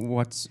money? Or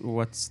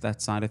what's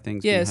that side of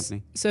things been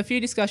happening? So a few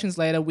discussions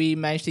later, we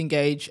managed to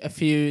engage a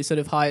few sort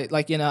of high,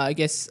 I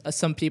guess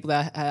some people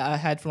that I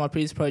had from our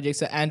previous projects.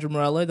 So Andrew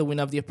Morello, the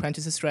winner of The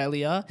Apprentice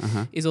Australia,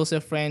 is also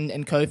a friend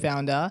and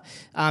co-founder.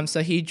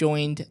 So he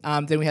joined.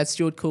 Then we had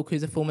Stuart Cook,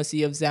 who's the former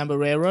CEO of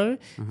Zambarero,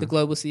 the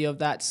global CEO of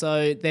that.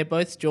 So they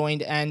both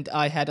joined, and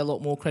I had a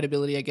lot more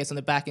credibility, I guess, on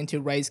the back end to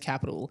raise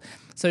capital.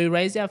 So we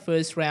raised our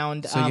first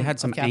round. So you had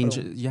some of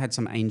capital. you had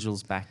some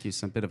angels back you,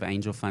 some bit of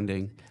angel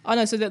funding. Oh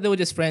no, so they were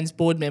just friends,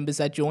 board members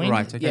that joined.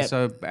 Right. Okay. Yep.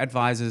 So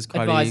advisors,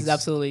 colleagues. Advisors,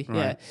 absolutely. Right.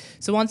 Yeah.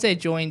 So once they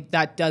join,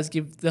 that does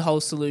give the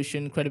whole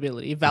solution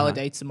credibility. It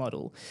validates the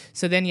model.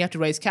 So then you have to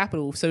raise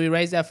capital. So we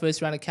raised our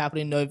first round of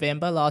capital in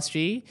November last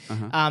year.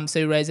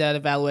 So we raised out a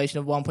valuation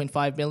of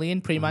 1.5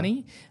 million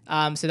pre-money.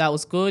 So that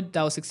was good.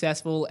 That was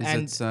successful.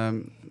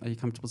 Are you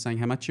comfortable saying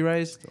how much you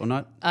raised or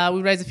not?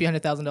 We raised a few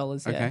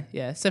 $100,000. Yeah. Okay.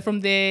 Yeah. So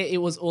from there,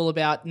 it was all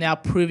about now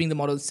proving the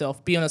model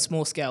itself, be on a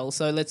small scale.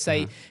 So let's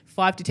say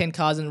 5 to 10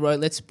 cars in a row.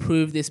 Let's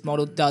prove this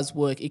model does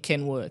work. It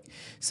can work.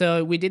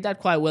 So we did that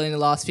quite well in the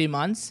last few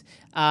months.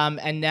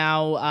 And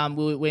now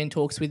we're in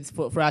talks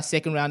for our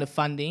second round of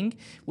funding,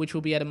 which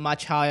will be at a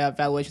much higher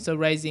valuation. So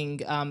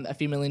raising a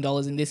few $1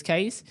 million in this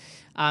case.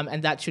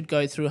 And that should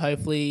go through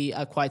hopefully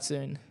quite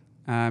soon.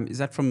 Is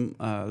that from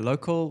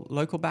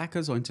local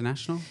backers or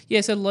international?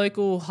 Yeah, so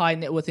local high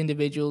net worth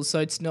individuals. So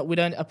it's not, we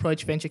don't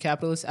approach venture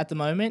capitalists at the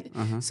moment.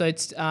 So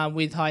it's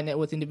with high net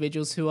worth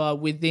individuals who are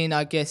within,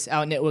 I guess,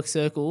 our network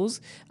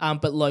circles,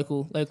 but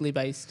locally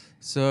based.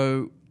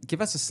 So give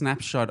us a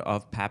snapshot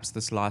of perhaps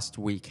this last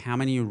week. How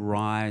many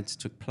rides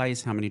took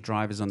place? How many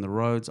drivers on the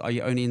roads? Are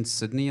you only in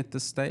Sydney at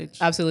this stage?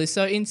 Absolutely.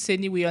 So in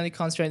Sydney, we only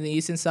concentrate in the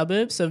eastern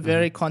suburbs, so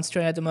very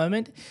concentrated at the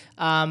moment.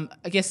 I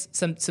guess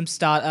some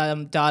start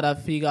data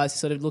for you guys to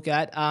sort of look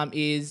at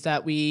is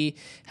that we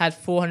had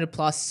 400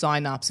 plus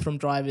sign-ups from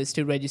drivers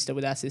to register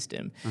with our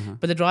system.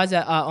 But the drivers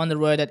that are on the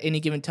road at any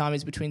given time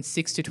is between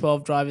 6 to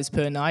 12 drivers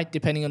per night,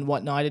 depending on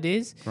what night it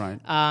is. Right.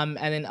 And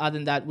then other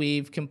than that,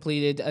 we've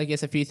completed, I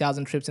guess, a few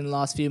thousand trips in the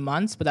last few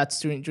months, but that's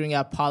during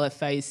our pilot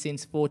phase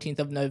since 14th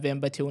of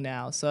November till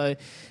now. So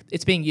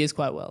it's being used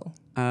quite well.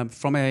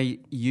 From a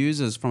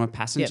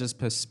passenger's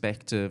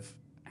perspective,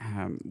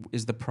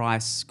 is the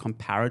price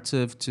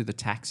comparative to the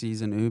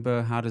taxis and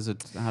Uber? How does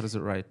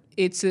it rate?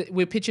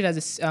 we pitch it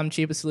as a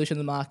cheaper solution in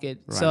the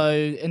market. Right. So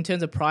in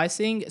terms of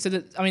pricing,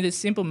 there's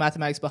simple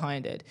mathematics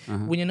behind it.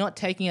 When you're not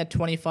taking a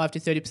 25 to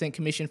 30%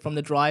 commission from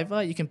the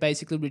driver, you can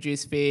basically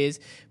reduce fares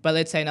by,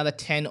 let's say, another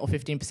 10 or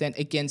 15%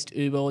 against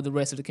Uber or the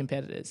rest of the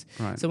competitors.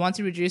 Right. So once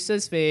you reduce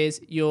those fares,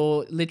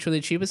 you're literally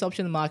the cheapest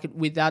option in the market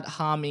without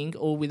harming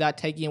or without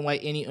taking away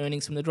any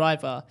earnings from the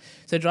driver.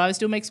 So the driver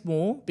still makes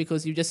more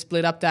because you just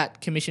split up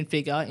that commission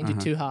figure into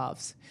two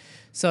halves.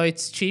 So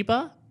it's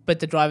cheaper, but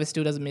the driver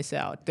still doesn't miss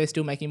out. They're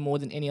still making more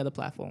than any other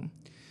platform.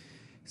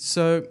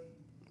 So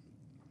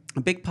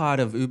a big part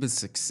of Uber's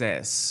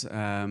success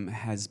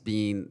has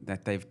been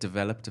that they've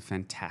developed a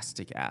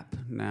fantastic app.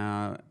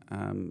 Now,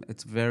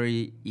 it's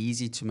very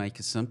easy to make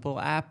a simple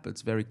app.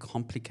 It's very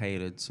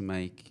complicated to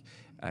make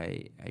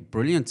a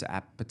brilliant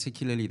app,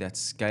 particularly that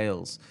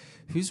scales.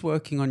 Who's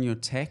working on your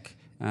tech?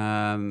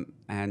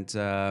 What's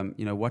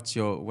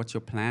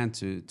your plan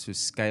to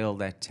scale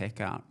that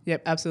tech out?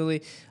 Yep,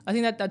 absolutely. I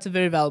think that's a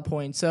very valid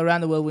point. So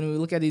around the world, when we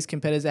look at these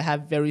competitors, they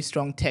have very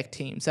strong tech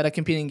teams that are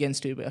competing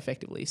against Uber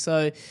effectively.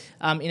 So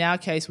in our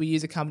case, we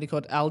use a company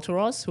called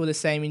Altaros, who are the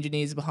same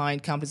engineers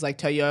behind companies like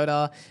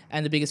Toyota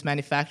and the biggest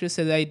manufacturers.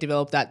 So they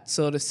develop that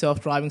sort of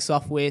self-driving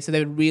software. So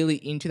they're really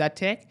into that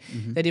tech.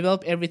 They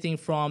develop everything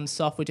from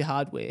software to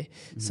hardware.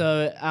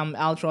 So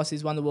Altaros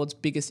is one of the world's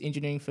biggest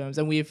engineering firms,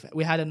 and we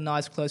had a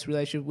nice close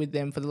relationship with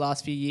them for the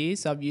last few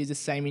years. So I've used the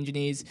same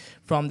engineers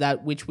from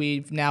that, which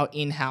we've now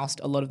in-housed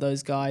a lot of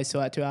those guys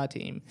to our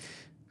team.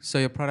 So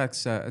your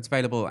products, it's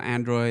available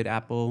Android,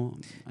 Apple?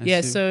 I Yeah,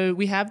 assume? so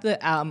we have the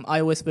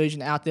iOS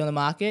version out there on the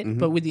market,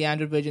 but with the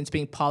Android version, it's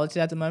being piloted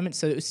at the moment,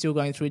 so it's still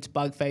going through its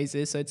bug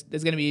phases. So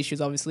there's going to be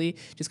issues, obviously.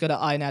 Just got to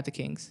iron out the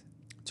kinks.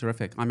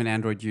 Terrific. I'm an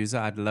Android user.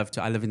 I'd love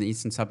to. I live in the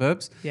eastern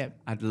suburbs. Yeah.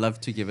 I'd love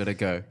to give it a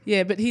go.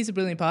 Yeah, but here's the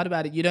brilliant part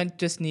about it. You don't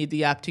just need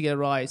the app to get a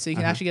ride. So you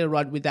can actually get a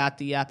ride without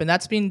the app. And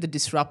that's been the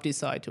disruptive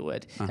side to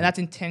it. And that's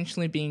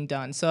intentionally being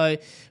done. So,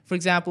 for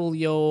example,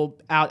 you're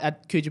out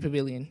at Coogee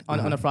Pavilion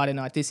on a Friday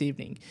night this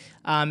evening.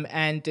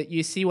 And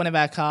you see one of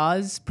our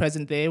cars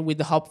present there with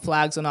the hop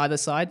flags on either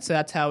side. So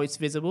that's how it's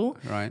visible.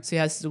 Right. So it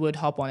has the word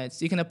hop on it.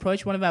 So you can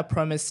approach one of our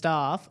promo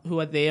staff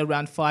who are there,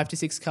 around 5 to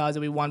 6 cars.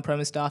 There'll be one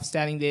promo staff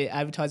standing there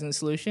advertising the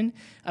solution.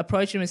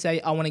 Approach them and say,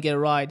 I want to get a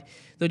ride.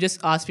 They'll just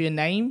ask for your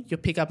name, your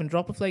pick up and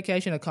drop off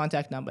location, a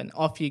contact number, and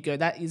off you go.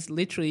 That is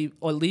literally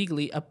or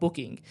legally a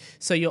booking.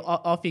 So you're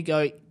off you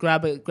go,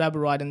 grab a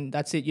ride, and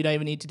that's it. You don't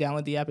even need to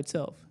download the app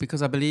itself.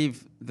 Because I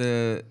believe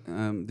the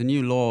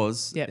new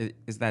laws Yep.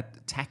 is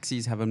that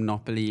taxis have a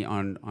monopoly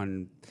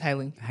on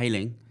Hailing.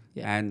 hailing,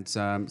 Yeah. and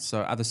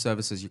so other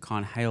services you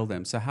can't hail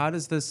them. So how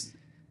does this?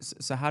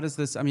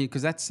 I mean,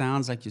 because that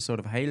sounds like you're sort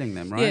of hailing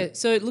them, right? Yeah,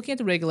 so looking at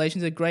the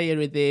regulations, a grey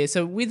area there.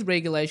 So with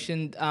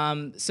regulation,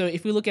 so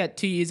if we look at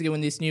 2 years ago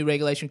when this new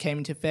regulation came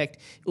into effect,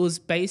 it was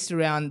based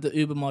around the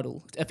Uber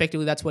model.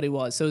 Effectively, that's what it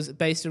was. So it was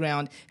based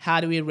around how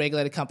do we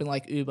regulate a company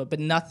like Uber, but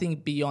nothing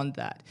beyond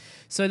that.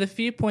 So the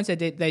few points that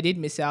they did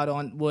miss out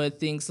on were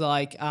things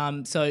like,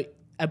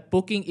 a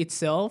booking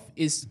itself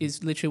is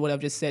literally what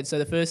I've just said. So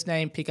the first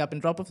name, pick up and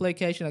drop off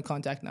location, a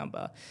contact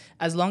number.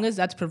 As long as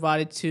that's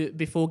provided to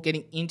before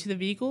getting into the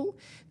vehicle,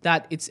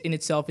 that it's in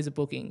itself is a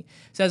booking.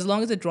 So as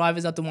long as the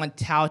driver's not the one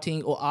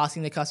touting or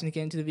asking the customer to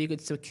get into the vehicle,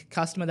 it's the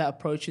customer that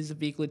approaches the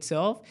vehicle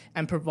itself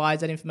and provides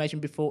that information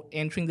before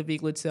entering the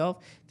vehicle itself,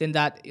 then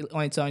that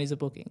on its own is a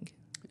booking.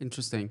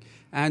 Interesting.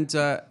 And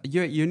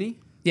you're at uni?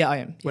 Yeah, I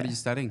am. What yeah. are you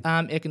studying?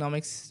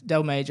 Economics,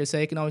 double major, so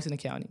economics and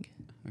accounting.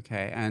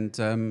 Okay, and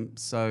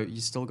so you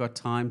still got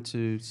time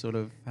to sort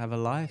of have a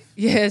life?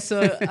 Yeah,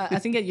 so I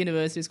think at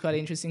university it's quite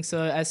interesting.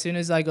 So as soon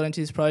as I got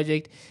into this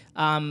project,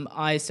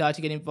 I started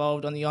to get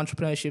involved on the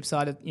entrepreneurship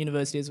side of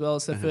university as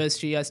well. So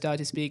first year I started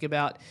to speak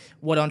about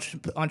what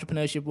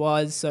entrepreneurship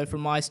was. So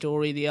from my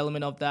story, the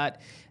element of that.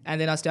 And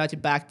then I started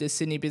to back the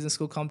Sydney Business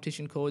School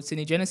competition called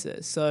Sydney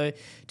Genesis. So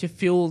to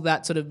fuel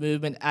that sort of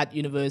movement at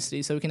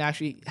university so we can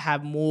actually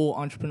have more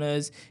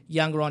entrepreneurs,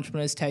 younger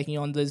entrepreneurs taking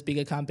on those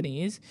bigger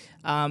companies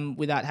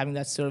without having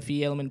that sort of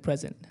fear element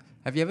present.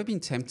 Have you ever been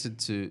tempted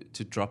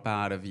to drop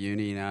out of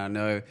uni? Now I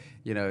know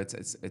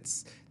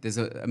it's there's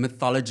a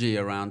mythology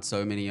around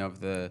so many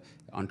of the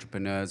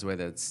entrepreneurs,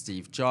 whether it's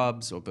Steve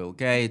Jobs or Bill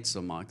Gates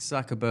or Mark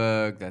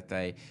Zuckerberg, that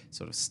they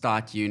sort of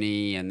start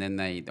uni and then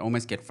they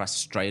almost get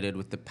frustrated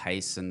with the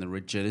pace and the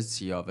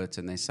rigidity of it,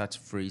 and they're such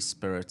free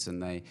spirits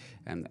and they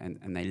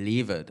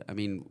leave it. I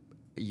mean,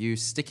 you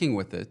sticking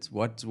with it?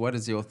 What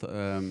is your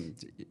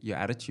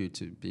attitude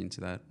to be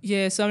into that?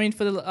 Yeah, so I mean,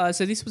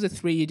 so this was a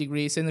 3-year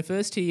degree. So in the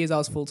first 2 years, I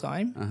was full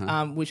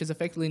time, which is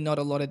effectively not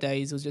a lot of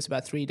days. It was just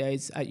about 3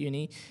 days at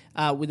uni,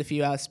 with a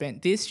few hours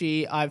spent. This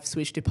year, I've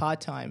switched to part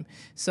time.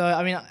 So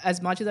I mean,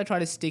 as much as I try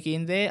to stick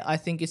in there, I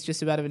think it's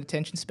just about an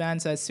attention span.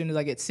 So as soon as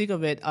I get sick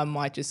of it, I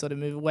might just sort of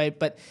move away.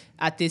 But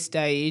at this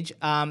stage,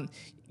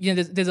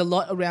 there's a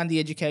lot around the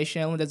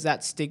education element. There's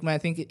that stigma. I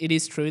think it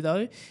is true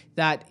though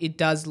that it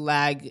does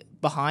lag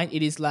behind.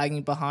 It is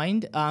lagging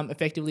behind.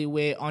 Effectively,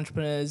 where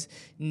entrepreneurs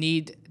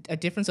need a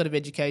different sort of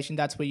education,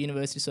 that's where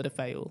universities sort of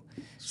fail.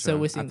 So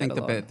we're seeing that a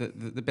lot.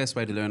 The best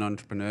way to learn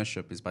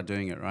entrepreneurship is by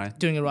doing it, right?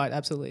 Doing it right,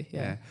 absolutely.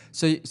 Yeah.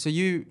 So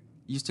you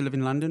used to live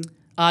in London?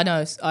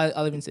 No,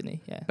 I live in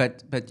Sydney. Yeah.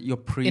 But your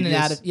previous In and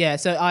out of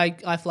So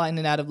I fly in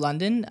and out of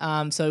London.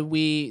 So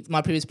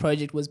my previous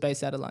project was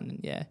based out of London.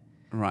 Yeah.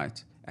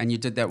 Right. And you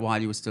did that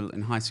while you were still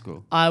in high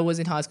school? I was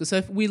in high school.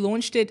 So we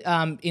launched it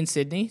in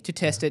Sydney to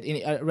test it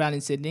around in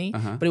Sydney,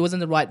 but it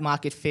wasn't the right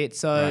market fit.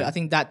 So I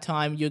think that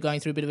time you're going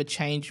through a bit of a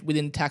change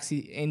within the taxi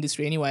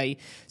industry anyway.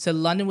 So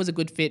London was a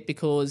good fit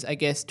because I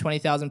guess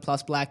 20,000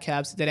 plus black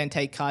cabs, they don't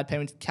take card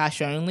payments,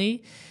 cash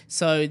only.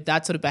 So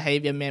that sort of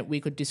behavior meant we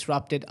could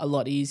disrupt it a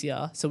lot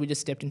easier. So we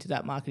just stepped into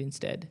that market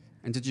instead.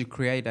 And did you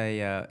create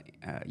a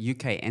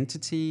UK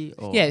entity?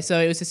 Or? Yeah, so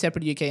it was a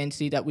separate UK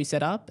entity that we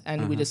set up,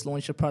 and we just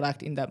launched a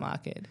product in that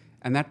market.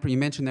 And you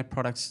mentioned that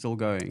product's still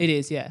going. It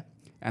is, yeah.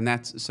 And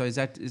is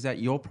that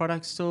your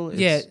product still?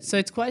 So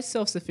it's quite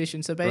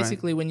self-sufficient. So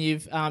basically, when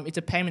you've it's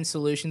a payment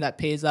solution that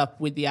pairs up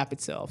with the app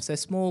itself. So a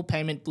small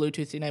payment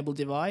Bluetooth-enabled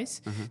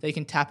device that you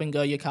can tap and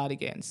go your card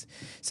against.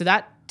 So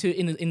that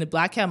in the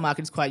black card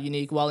market is quite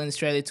unique. While in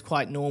Australia it's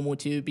quite normal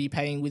to be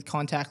paying with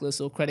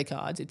contactless or credit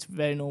cards. It's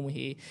very normal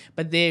here.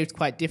 But there it's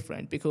quite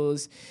different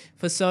because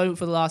for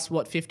the last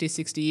 50,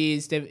 60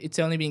 years it's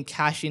only been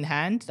cash in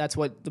hand. That's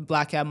what the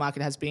black card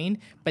market has been.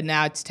 But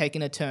now it's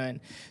taken a turn.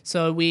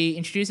 So we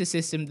introduced a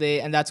system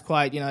there, and that's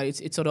quite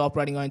it's sort of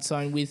operating on its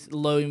own with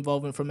low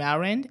involvement from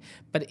our end.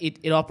 But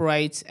it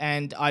operates,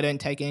 and I don't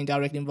take any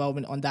direct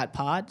involvement on that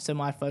part. So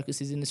my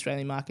focus is in the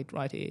Australian market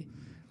right here.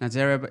 Now,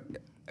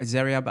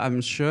 Zariab,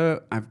 I'm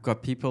sure I've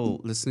got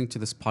people listening to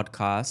this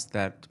podcast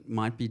that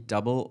might be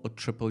double or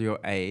triple your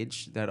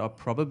age that are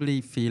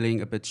probably feeling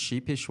a bit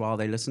sheepish while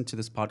they listen to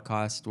this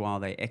podcast, while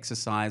they're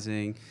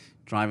exercising,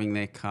 driving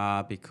their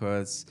car,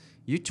 because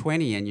you're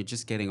 20 and you're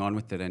just getting on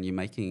with it and you're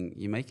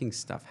making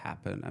stuff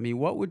happen. I mean,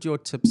 what would your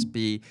tips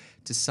be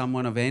to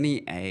someone of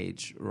any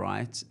age,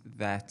 right,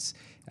 that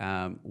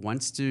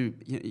wants to,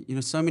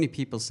 so many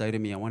people say to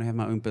me, I want to have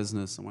my own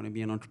business. I want to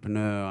be an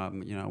entrepreneur.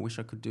 I wish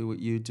I could do what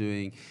you're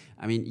doing.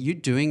 I mean, you're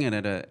doing it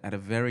at a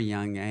very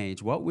young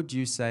age. What would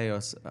you say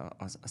or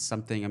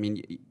something? I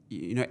mean,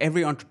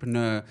 every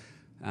entrepreneur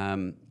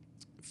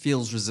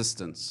feels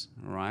resistance,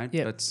 right?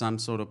 Yep. But some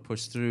sort of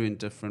push through in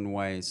different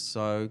ways.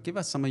 So give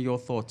us some of your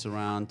thoughts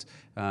around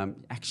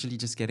actually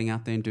just getting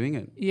out there and doing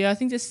it. Yeah, I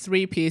think there's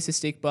 3 P's to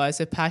stick by.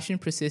 So passion,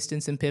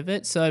 persistence, and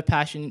pivot. So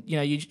passion,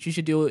 you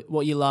should do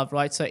what you love,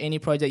 right? So any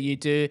project you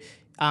do,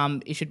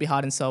 it should be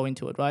heart and soul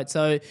into it, right?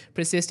 So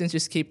persistence,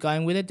 just keep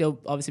going with it. There'll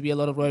obviously be a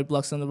lot of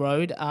roadblocks on the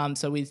road.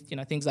 So with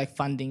things like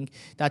funding,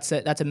 that's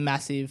a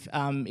massive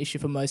issue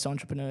for most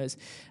entrepreneurs.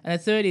 And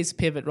the third is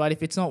pivot, right?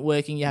 If it's not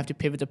working, you have to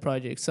pivot the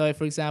project. So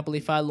for example,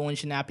 if I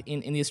launch an app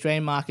in the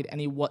Australian market and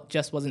it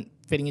just wasn't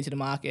fitting into the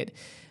market,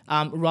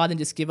 rather than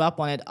just give up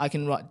on it, I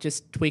can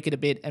just tweak it a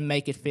bit and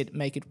make it fit,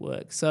 make it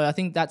work. So I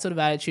think that sort of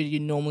attitude you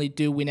normally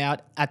do win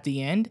out at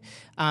the end,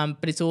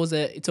 but it's always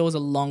a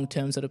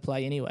long-term sort of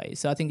play anyway.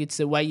 So I think it's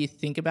the way you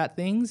think about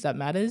things that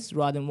matters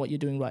rather than what you're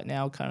doing right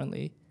now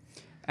currently.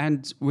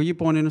 And were you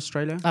born in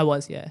Australia? I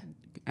was, yeah.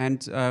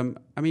 And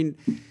I mean,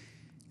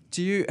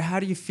 how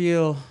do you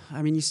feel?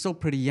 I mean, you're still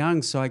pretty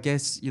young, so I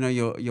guess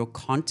your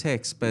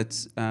context.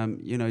 But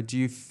do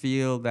you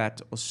feel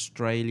that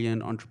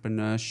Australian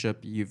entrepreneurship?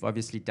 You've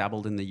obviously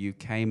dabbled in the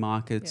UK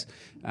market.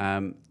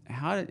 Yeah.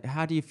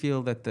 How do you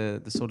feel that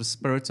the sort of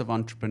spirit of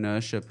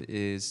entrepreneurship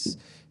is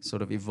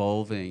sort of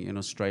evolving in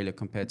Australia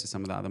compared to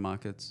some of the other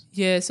markets?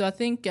 Yeah, so I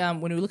think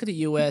when we look at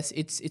the US,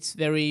 it's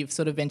very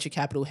sort of venture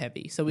capital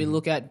heavy. So we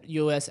look at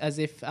US as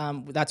if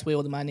that's where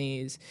all the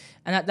money is.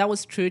 And that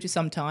was true to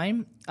some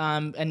time.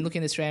 And looking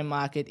at the Australian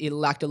market, it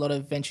lacked a lot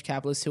of venture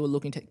capitalists who were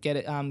looking to give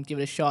it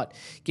a shot,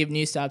 give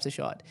new startups a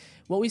shot.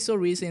 What we saw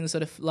recently in the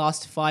sort of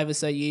last 5 or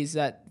so years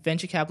that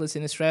venture capitalists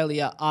in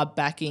Australia are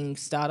backing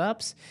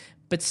startups.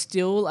 But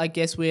still, I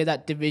guess where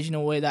that division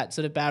or where that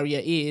sort of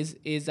barrier is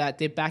that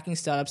they're backing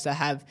startups that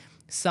have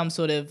some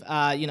sort of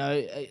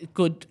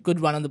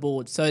good run on the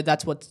board. So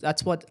that's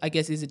what I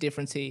guess is the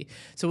difference here.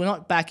 So we're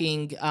not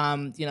backing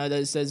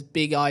those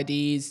big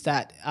ideas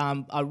that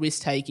are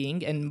risk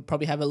taking and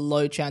probably have a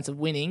low chance of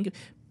winning.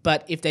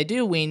 But if they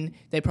do win,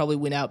 they probably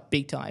win out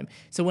big time.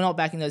 So we're not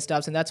backing those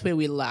startups, and that's where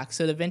we lack.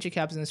 So the venture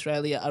capitalists in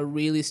Australia are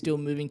really still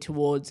moving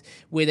towards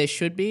where they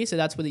should be. So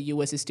that's where the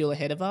US is still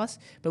ahead of us.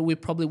 But we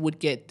probably would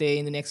get there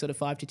in the next sort of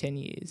 5 to 10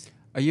 years.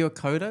 Are you a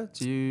coder?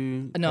 Do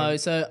you? No.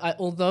 So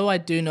although I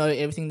do know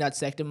everything in that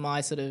sector, my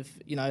sort of,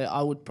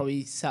 I would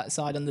probably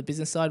side on the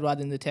business side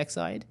rather than the tech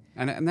side.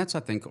 And that's,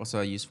 I think,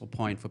 also a useful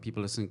point for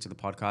people listening to the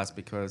podcast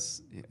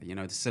because,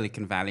 the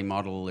Silicon Valley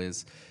model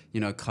is,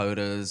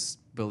 coders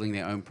building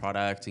their own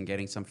product and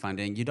getting some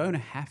funding. You don't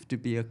have to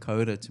be a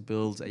coder to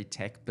build a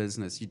tech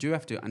business. You do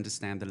have to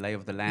understand the lay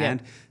of the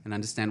land and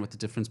understand what the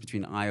difference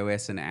between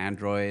iOS and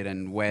Android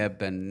and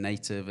web and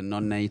native and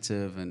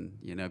non-native and,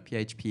 you know,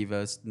 PHP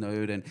versus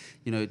Node, and,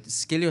 you know,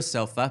 skill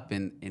yourself up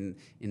in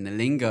the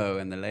lingo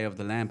and the lay of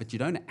the land, but you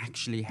don't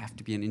actually have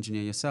to be an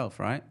engineer yourself,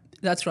 right?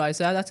 That's right.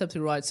 So that's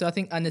absolutely right. So I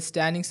think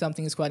understanding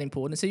something is quite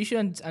important. So you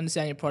should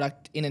understand your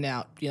product in and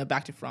out, you know,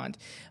 back to front.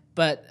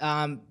 But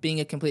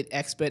being a complete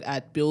expert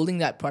at building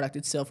that product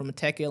itself from a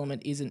tech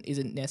element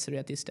isn't necessary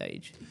at this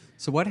stage.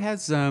 So what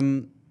has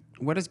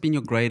been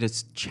your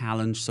greatest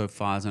challenge so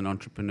far as an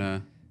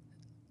entrepreneur,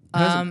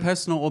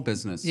 personal or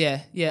business?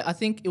 Yeah. I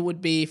think it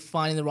would be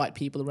finding the right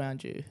people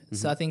around you. Mm-hmm.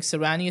 So I think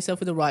surrounding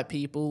yourself with the right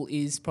people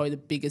is probably the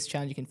biggest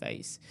challenge you can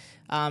face.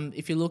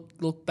 If you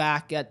look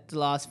back at the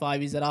last 5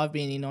 years that I've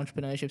been in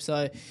entrepreneurship,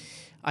 so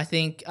I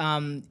think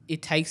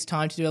it takes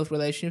time to develop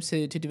relationships,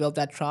 to develop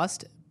that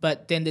trust.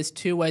 But then there's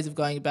two ways of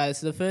going about it.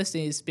 So the first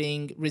thing is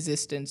being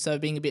resistant, so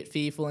being a bit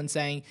fearful and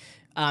saying,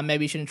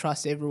 maybe you shouldn't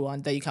trust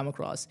everyone that you come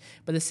across.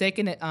 But the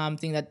second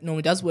thing that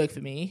normally does work for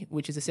me,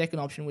 which is the second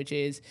option, which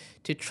is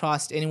to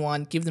trust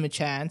anyone, give them a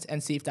chance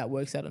and see if that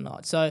works out or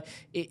not. So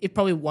it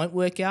probably won't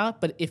work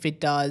out, but if it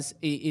does,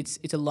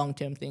 it's a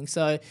long-term thing.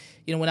 So,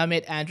 you know, when I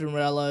met Andrew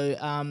Morello,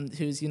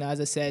 who's, you know, as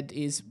I said,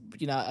 is,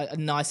 you know, a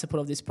nice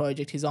supporter of this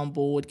project. He's on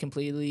board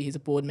completely. He's a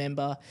board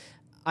member.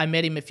 I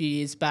met him a few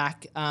years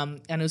back, and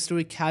it was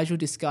through casual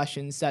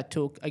discussions that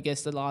took, I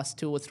guess, the last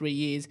 2 or 3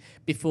 years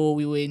before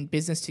we were in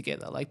business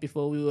together, like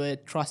before we were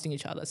trusting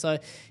each other. So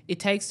it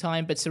takes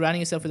time, but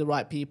surrounding yourself with the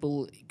right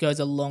people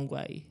goes a long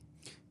way.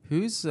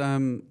 Who's,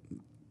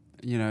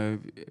 you know,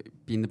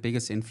 been the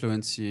biggest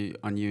influence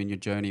on you in your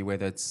journey,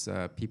 whether it's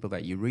people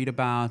that you read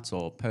about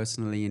or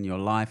personally in your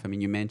life? I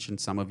mean, you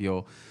mentioned some of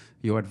your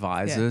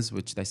advisors,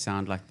 which they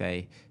sound like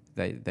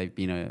they've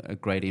been a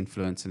great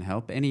influence and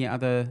help. Any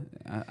other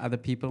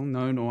people,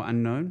 known or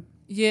unknown?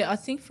 Yeah, I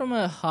think from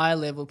a higher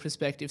level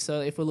perspective,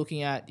 so if we're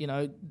looking at, you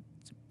know,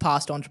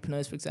 past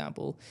entrepreneurs, for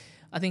example,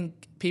 I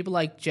think people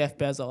like Jeff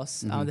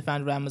Bezos, the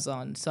founder of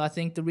Amazon. So I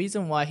think the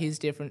reason why he's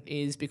different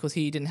is because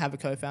he didn't have a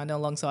co-founder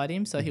alongside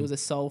him. So he was a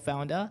sole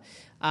founder,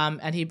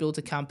 and he built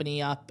a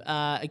company up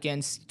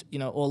against, you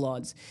know, all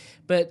odds.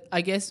 But I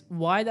guess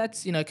why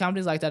that's, you know,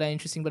 companies like that are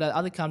interesting, but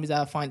other companies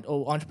that I find,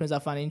 or entrepreneurs I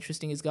find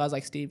interesting, is guys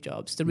like Steve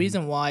Jobs. The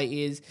reason why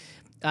is,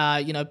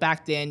 you know,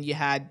 back then you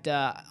had,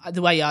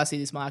 the way I see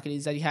this market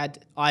is that you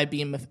had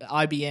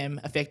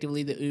IBM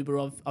effectively the Uber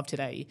of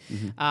today.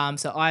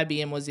 So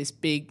IBM was this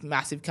big,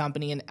 massive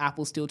company, and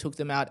Apple still took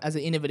them out as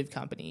an innovative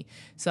company.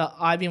 So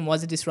IBM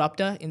was a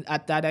disruptor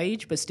at that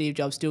age, but Steve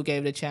Jobs still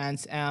gave it a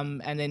chance.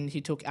 And then he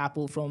took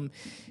Apple from,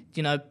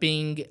 you know,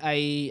 being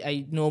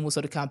a normal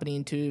sort of company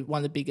into one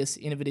of the biggest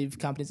innovative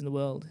companies in the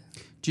world.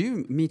 Do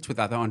you meet with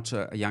other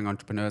young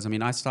entrepreneurs? I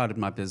mean, I started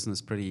my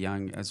business pretty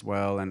young as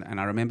well. And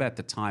I remember at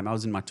the time, I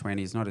was in my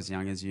 20s, not as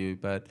young as you,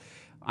 but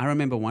I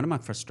remember one of my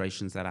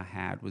frustrations that I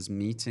had was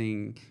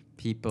meeting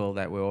people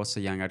that were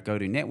also young. I'd go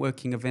to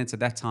networking events. At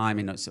that time,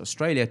 in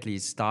Australia at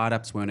least,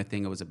 startups weren't a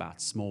thing. It was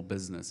about small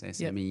business,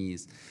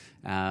 SMEs.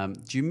 Yep.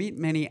 Do you meet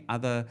many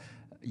other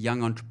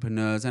young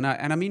entrepreneurs, and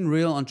I mean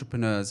real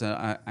entrepreneurs,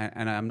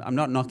 and I'm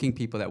not knocking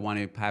people that want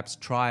to perhaps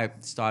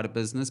start a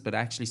business, but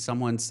actually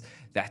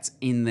that's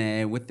in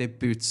there with their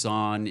boots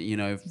on, you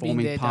know,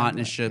 forming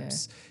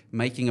partnerships,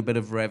 making a bit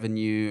of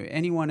revenue.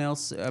 Anyone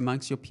else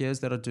amongst your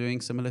peers that are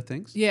doing similar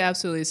things? Yeah,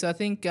 absolutely. So I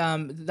think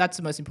that's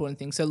the most important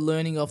thing. So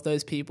learning off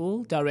those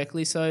people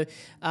directly. So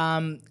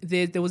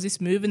there was this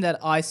movement that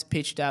ICE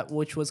pitched at,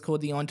 which was called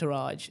the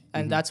Entourage,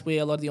 and that's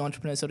where a lot of the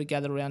entrepreneurs sort of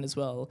gathered around as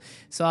well.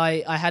 So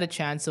I had a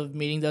chance of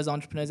meeting those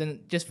entrepreneurs,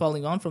 and just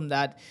following on from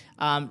that,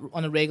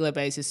 on a regular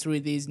basis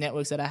through these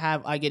networks that I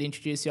have, I get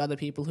introduced to other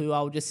people who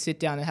I'll just sit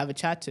down and have a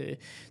chat to.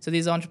 So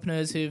these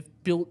entrepreneurs who've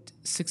built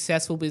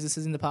successful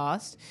businesses in the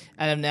past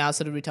and have now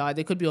sort of retired.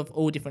 They could be of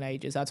all different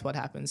ages. That's what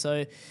happens.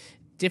 So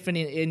different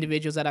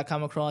individuals that I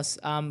come across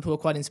who are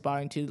quite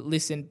inspiring to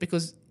listen,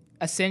 because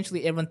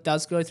essentially everyone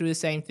does go through the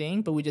same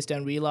thing, but we just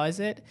don't realize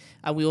it.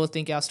 We all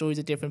think our stories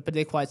are different, but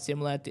they're quite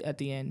similar at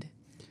the end.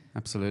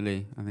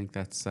 Absolutely. I think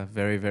that's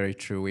very, very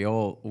true. We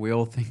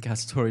all think our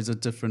stories are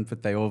different,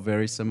 but they're all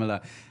very similar.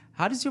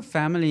 How does your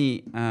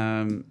family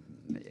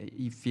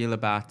you feel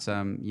about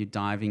you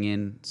diving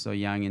in so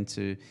young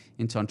into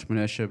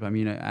entrepreneurship? I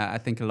mean, I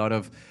think a lot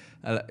of,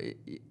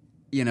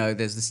 you know,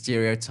 there's the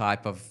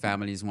stereotype of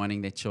families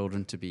wanting their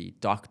children to be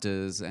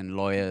doctors and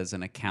lawyers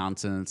and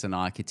accountants and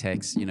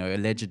architects, you know,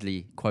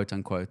 allegedly, quote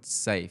unquote,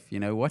 safe. You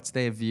know, what's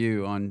their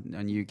view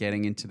on you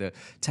getting into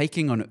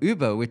taking on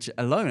Uber, which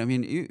alone, I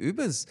mean,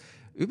 Uber's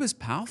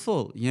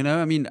powerful, you know?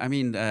 I mean,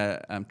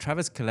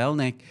 Travis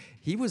Kalanick,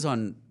 he was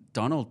on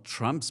Donald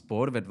Trump's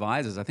board of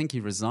advisors. I think he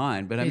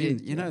resigned, but I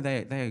mean, you know,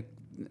 they're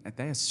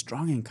a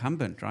strong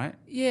incumbent, right?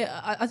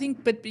 Yeah, I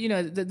think, but you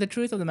know, the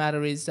truth of the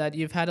matter is that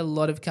you've had a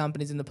lot of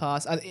companies in the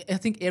past. I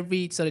think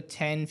every sort of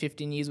 10,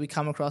 15 years we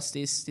come across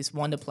this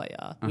wonder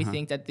player. We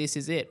think that this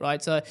is it,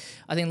 right? So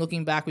I think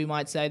looking back, we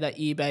might say that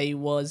eBay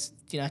was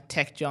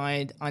tech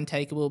giant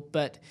untakeable,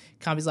 but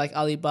companies like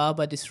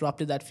Alibaba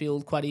disrupted that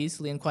field quite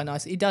easily and quite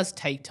nicely. It does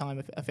take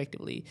time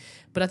effectively,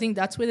 but I think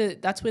that's where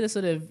the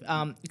sort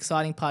of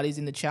exciting part is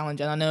in the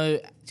challenge. And I know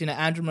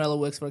Andrew Morello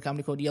works for a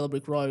company called Yellow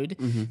Brick Road.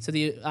 So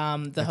the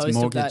host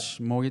of that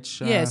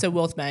mortgage. so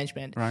wealth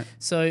management. Right.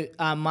 So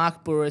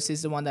Mark Burris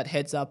is the one that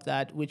heads up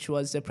that, which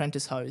was the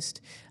Apprentice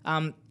host.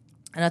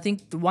 And I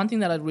think the one thing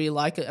that I really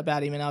like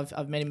about him, and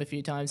I've met him a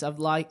few times, I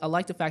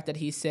like the fact that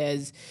he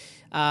says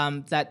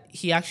that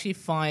he actually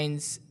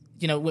finds,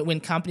 when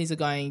companies are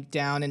going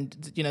down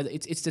and,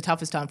 it's the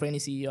toughest time for any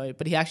CEO,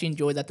 but he actually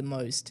enjoyed that the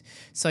most.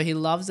 So he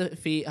loves the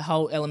fee, a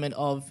whole element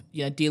of,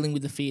 dealing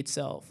with the fee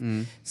itself.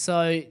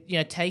 So,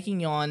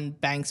 taking on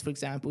banks, for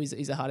example,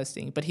 is the hardest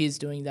thing, but he's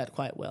doing that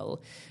quite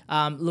well.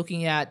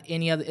 Looking at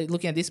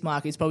this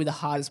market, it's probably the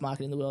hardest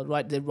market in the world,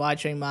 right? The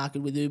ride-sharing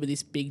market with Uber,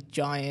 this big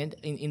giant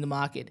in the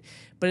market.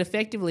 But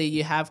effectively,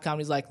 you have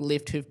companies like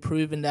Lyft who've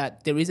proven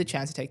that there is a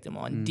chance to take them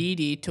on.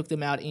 Didi took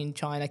them out in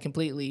China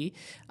completely.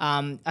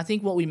 I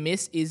think what we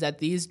miss is that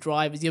these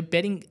drivers, you're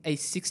betting a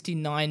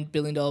 $69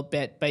 billion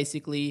bet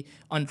basically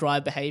on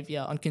driver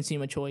behavior, on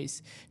consumer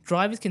choice.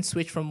 Drivers can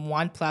switch from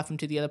one platform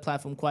to the other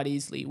platform quite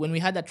easily. When we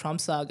had that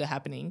Trump saga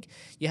happening,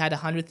 you had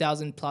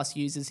 100,000 plus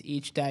users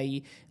each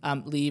day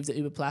leave the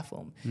Uber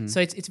platform. So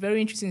it's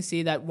very interesting to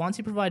see that once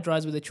you provide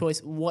drivers with a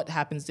choice, what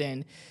happens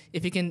then?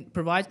 If you can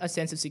provide a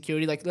sense of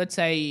security, like let's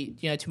say,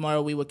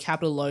 tomorrow we were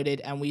capital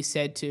loaded and we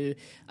said to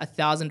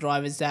 1,000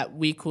 drivers that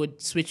we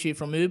could switch you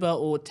from Uber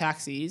or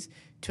taxis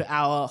to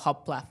our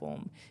hub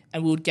platform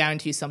and we would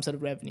guarantee some sort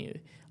of revenue.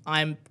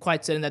 I'm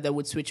quite certain that they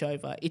would switch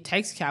over. It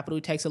takes capital,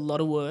 it takes a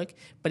lot of work,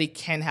 but it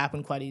can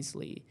happen quite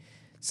easily.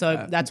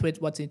 So that's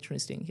what's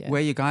interesting. Yeah.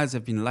 Where you guys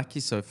have been lucky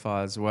so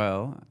far as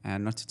well,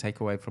 and not to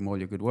take away from all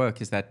your good work,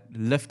 is that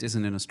Lyft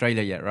isn't in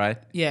Australia yet, right?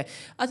 Yeah,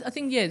 I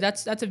think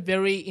that's a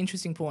very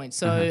interesting point.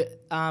 So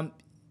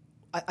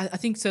I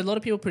think so. A lot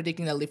of people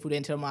predicting that Lyft would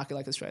enter a market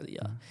like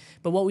Australia,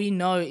 but what we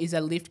know is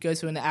that Lyft goes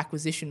through an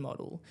acquisition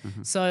model.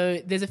 So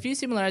there's a few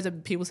similarities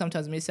that people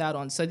sometimes miss out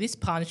on. So this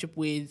partnership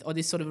with, or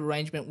this sort of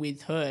arrangement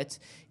with Hertz,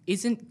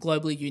 isn't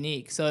globally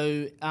unique.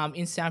 So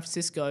in San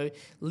Francisco,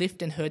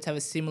 Lyft and Hertz have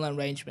a similar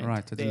arrangement.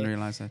 Right, I didn't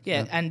realize that.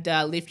 Yeah, and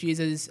Lyft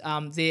uses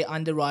their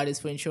underwriters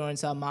for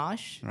insurance are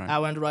Marsh. Right.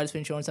 Our underwriters for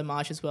insurance are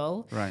Marsh as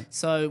well. Right.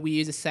 So we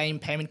use the same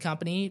payment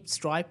company,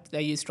 Stripe.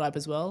 They use Stripe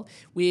as well.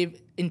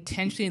 We've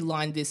intentionally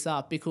lined this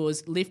up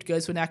because Lyft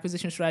goes for an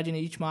acquisition strategy in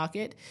each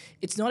market.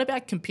 It's not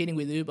about competing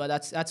with Uber.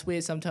 That's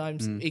where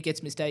sometimes it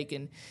gets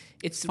mistaken.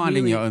 It's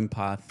finding really your own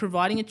path.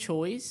 providing a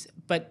choice,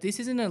 but this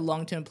isn't a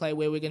long-term play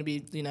where we're going to be,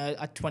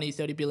 a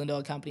 $20-30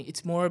 billion company.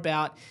 It's more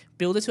about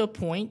build it to a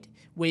point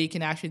where you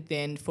can actually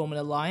then form an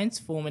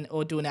alliance,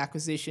 or do an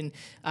acquisition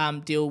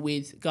deal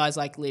with guys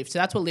like Lyft. So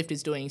that's what Lyft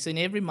is doing. So in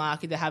every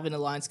market, they have an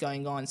alliance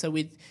going on. So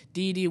with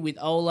Didi, with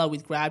Ola,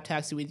 with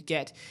GrabTaxi, with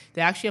Get,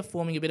 they actually are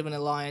forming a bit of an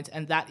alliance,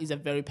 and that is a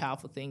very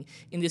powerful thing.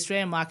 In the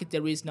Australian market,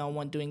 there is no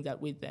one doing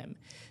that with them.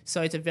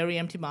 So it's a very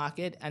empty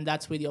market, and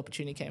that's where the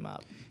opportunity came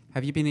up.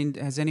 Have you been in?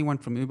 Has anyone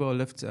from Uber or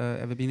Lyft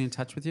ever been in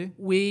touch with you?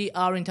 We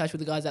are in touch with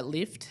the guys at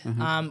Lyft.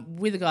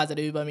 With the guys at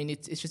Uber, I mean,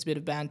 it's just a bit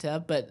of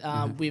banter, but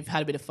we've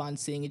had a bit of fun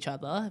seeing each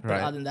other. But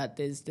other than that,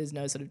 there's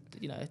no sort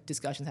of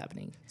discussions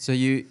happening. So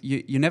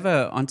you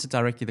never answered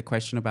directly the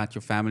question about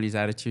your family's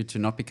attitude to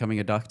not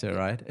becoming a doctor,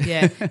 right?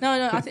 Yeah,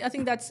 no. I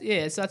think that's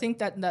So I think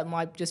that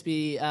might just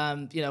be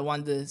one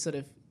of the sort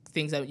of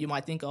things that you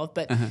might think of,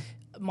 but.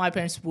 My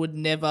parents would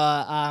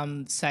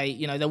never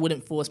say, they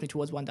wouldn't force me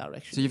towards one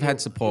direction. So you've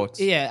had support.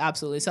 Yeah,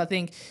 absolutely. So I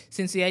think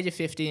since the age of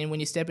 15, when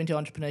you step into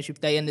entrepreneurship,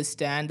 they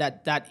understand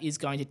that is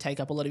going to take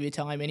up a lot of your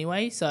time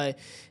anyway. So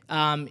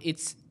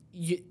it's,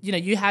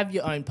 you have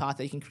your own path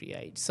that you can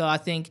create. So I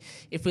think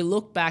if we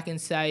look back and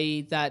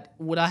say that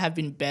would I have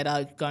been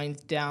better going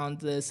down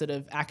the sort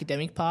of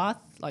academic path,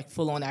 like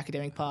full-on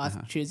academic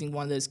path, choosing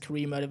one of those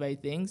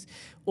career-motivated things,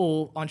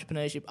 or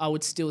entrepreneurship, I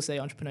would still say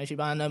entrepreneurship.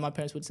 I know my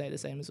parents would say the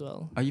same as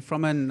well. Are you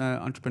from an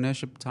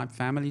entrepreneurship type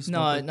family?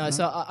 No.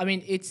 So I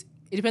mean, it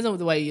depends on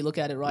the way you look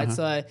at it, right?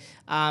 So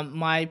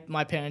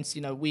my parents,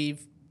 we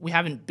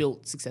haven't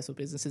built successful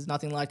businesses,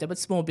 nothing like that, but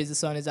small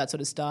business owners, that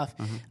sort of stuff.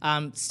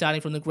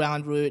 Starting from the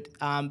ground root,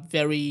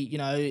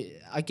 very,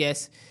 I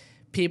guess,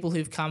 people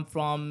who've come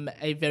from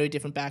a very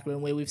different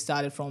background where we've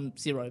started from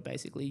zero,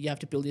 basically. You have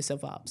to build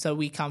yourself up. So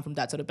we come from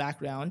that sort of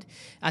background.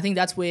 I think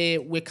that's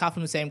where we're cut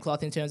from the same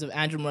cloth in terms of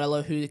Andrew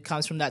Morello, who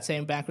comes from that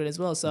same background as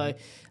well. So,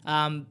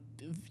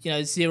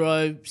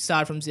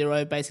 started from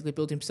zero, basically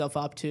built himself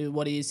up to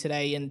what he is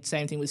today, and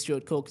same thing with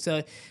Stuart Cook.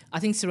 So I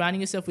think surrounding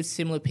yourself with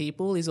similar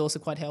people is also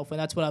quite helpful, and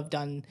that's what I've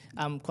done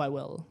quite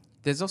well.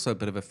 There's also a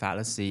bit of a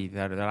fallacy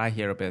that I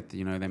hear about,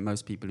 that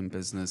most people in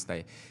business,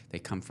 they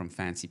come from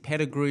fancy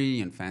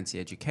pedigree and fancy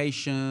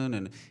education,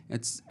 and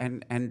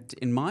and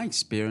in my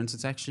experience,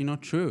 it's actually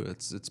not true.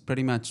 It's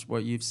pretty much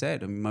what you've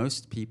said. And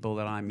most people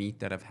that I meet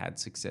that have had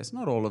success,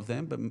 not all of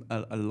them, but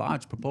a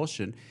large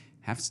proportion,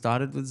 have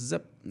started with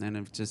Zip. and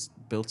have just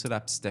built it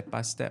up step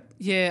by step.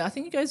 Yeah, I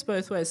think it goes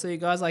both ways. So you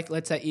guys like,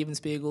 let's say, Evan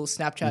Spiegel,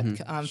 Snapchat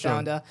Sure.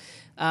 founder.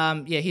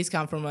 He's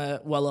come from a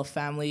well-off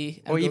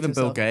family. And Or built even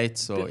Bill himself-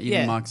 Gates, or even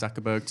yeah. Mark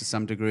Zuckerberg to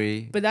some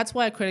degree. But that's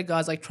why I credit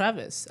guys like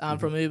Travis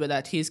from Uber,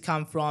 that he's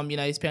come from,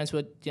 his parents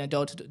were,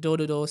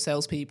 door-to-door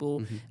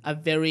salespeople, a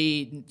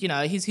very,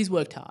 he's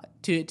worked hard.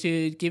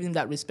 To give him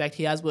that respect,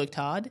 he has worked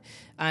hard.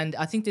 And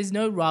I think there's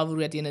no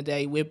rivalry at the end of the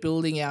day. We're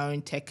building our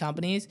own tech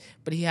companies,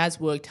 but he has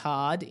worked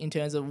hard in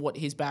terms of what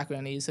his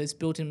background is. So he's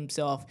built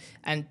himself,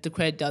 and the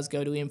credit does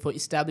go to him for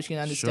establishing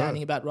an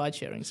understanding about ride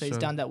sharing. So he's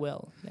done that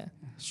well. Yeah.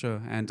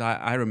 Sure. And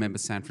I remember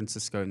San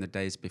Francisco in the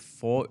days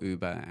before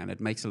Uber, and it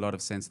makes a lot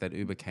of sense that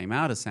Uber came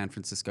out of San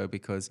Francisco,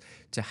 because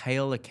to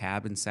hail a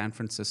cab in San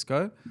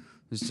Francisco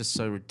was just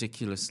so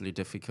ridiculously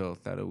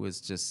difficult that it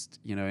was just,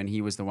 and he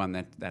was the one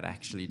that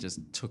actually just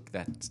took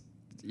that,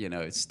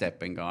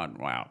 step and gone,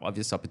 wow,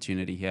 obvious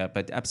opportunity here.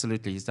 But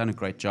absolutely, he's done a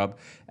great job.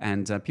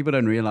 And people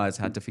don't realize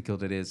how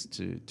difficult it is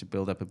to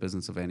build up a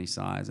business of any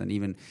size. And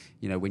even,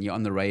 when you're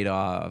on the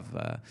radar of,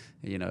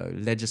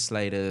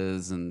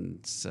 legislators and,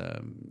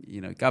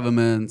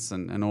 governments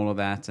and all of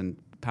that, and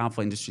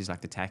powerful industries like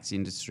the taxi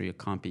industry, it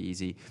can't be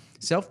easy.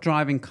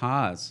 Self-driving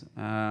cars.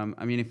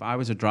 If I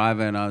was a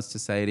driver and I was to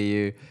say to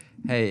you,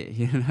 hey,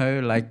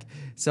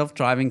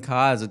 self-driving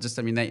cars are just,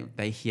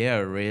 they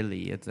hear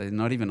really. They're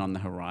not even on the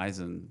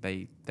horizon.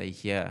 They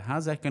hear.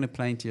 How's that going to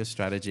play into your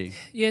strategy?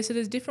 Yeah, so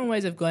there's different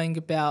ways of going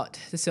about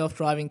the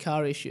self-driving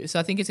car issue. So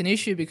I think it's an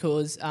issue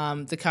because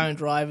the current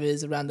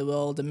drivers around the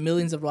world, the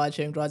millions of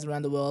ride-sharing drivers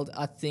around the world,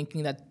 are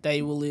thinking that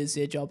they will lose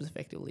their jobs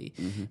effectively.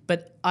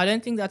 But I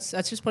don't think that's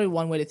just probably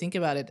one way to think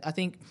about it. I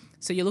think,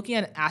 so you're looking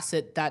at an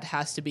asset that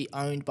has to be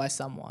owned by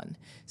someone.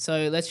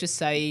 So let's just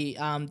say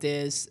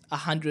there's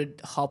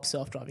 100 Hop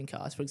self-driving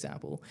cars, for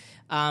example.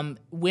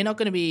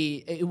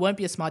 It won't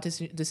be a smart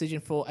decision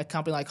for a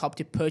company like Hop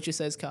to purchase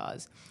those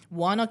cars.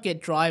 Why not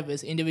get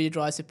individual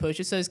drivers to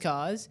purchase those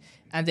cars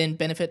and then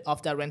benefit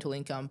off that rental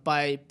income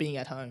by being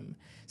at home?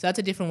 So that's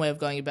a different way of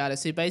going about it.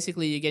 So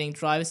basically, you're getting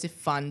drivers to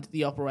fund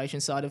the operation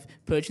side of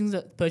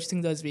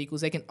purchasing those vehicles.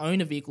 They can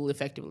own a vehicle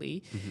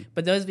effectively,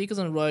 but those vehicles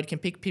on the road can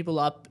pick people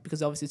up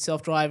because obviously it's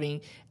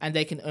self-driving, and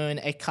they can earn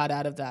a cut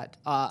out of that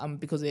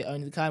because they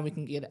own the car, and we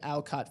can get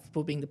our cut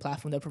for being the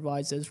platform that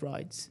provides those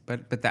rides.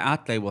 But the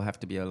outlay will have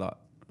to be a lot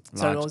larger.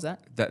 Sorry, what was that?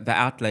 The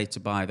outlay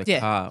to buy the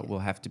car will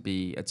have to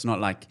be, it's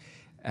not like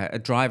a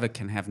driver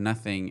can have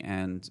nothing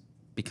and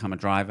become a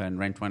driver and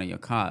rent one of your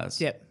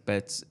cars. Yep.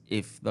 But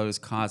if those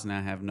cars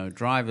now have no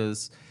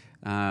drivers,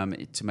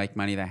 to make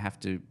money, they have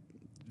to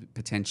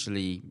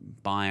potentially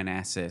buy an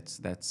asset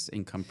that's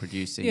income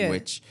producing,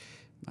 which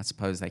I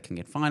suppose they can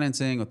get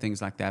financing or things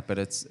like that. But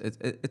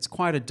it's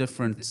quite a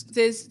different.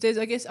 There's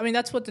I guess,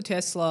 that's what the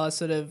Tesla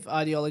sort of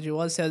ideology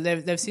was. So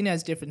they've seen it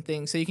as different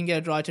things. So you can get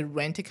a driver to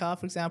rent a car,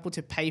 for example,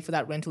 to pay for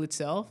that rental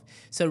itself.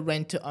 So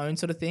rent to own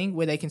sort of thing,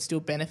 where they can still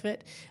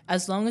benefit,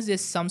 as long as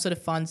there's some sort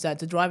of funds that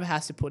the driver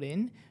has to put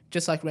in,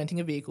 just like renting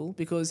a vehicle,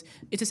 because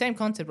it's the same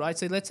concept, right?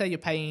 So let's say you're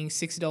paying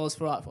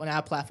 $60 on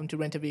our platform to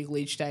rent a vehicle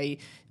each day,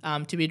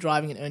 to be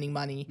driving and earning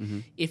money.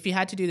 If you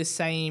had to do the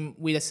same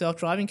with a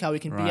self-driving car, we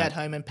can be at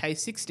home and pay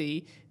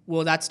 $60.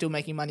 Well, that's still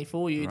making money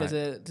for you. Right.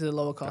 There's a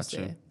lower cost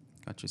there.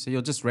 Gotcha. So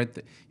you'll just rent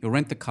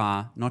the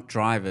car, not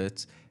drive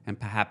it, and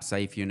perhaps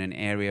say if you're in an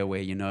area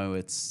where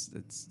it's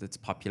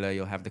popular,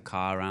 you'll have the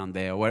car around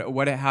there,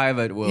 or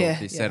however it will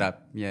be set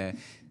up. Yeah.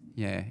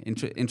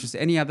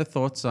 Interesting. Any other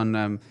thoughts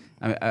on?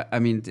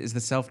 Is the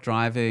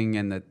self-driving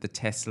and the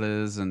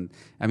Teslas and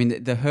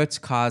the Hertz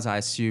cars? I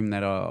assume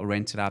that are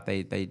rented out.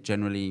 They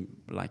generally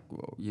like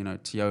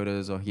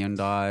Toyotas or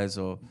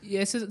Hyundais or.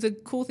 Yeah. So the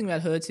cool thing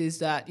about Hertz is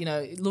that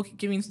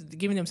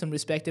giving them some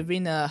respect. They've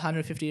been a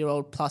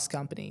 150-year-old plus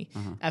company,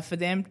 and for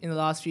them in the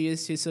last few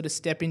years to sort of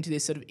step into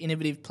this sort of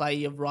innovative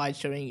play of ride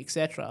sharing,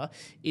 etc.,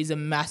 is a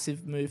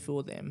massive move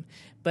for them.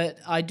 But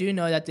I do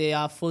know that they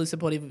are fully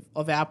supportive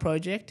of our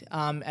project,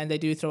 and they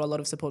do throw a lot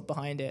of support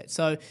behind it.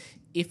 So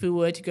if we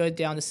were to go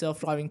down the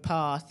self-driving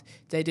path,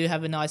 they do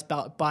have a nice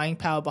buying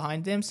power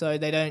behind them, so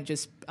they don't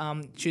just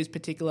choose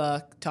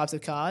particular types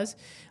of cars.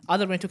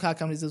 Other rental car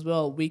companies as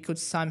well, we could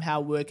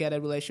somehow work out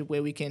a relationship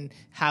where we can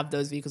have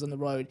those vehicles on the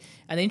road.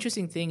 And the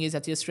interesting thing is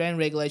that the Australian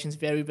regulation is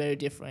very, very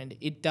different.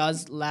 It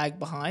does lag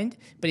behind,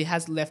 but it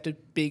has left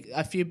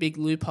a few big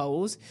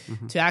loopholes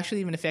to actually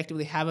even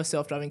effectively have a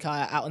self-driving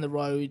car out on the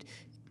road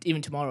even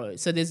tomorrow.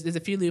 So there's a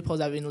few loopholes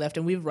that have been left,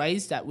 and we've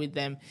raised that with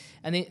them.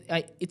 And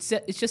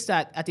it's just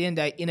that at the end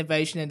of the day,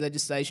 innovation and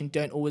legislation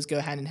don't always go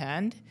hand in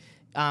hand.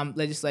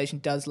 Legislation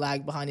does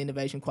lag behind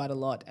innovation quite a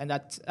lot, and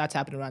that's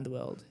happened around the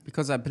world.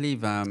 Because I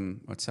believe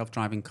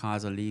self-driving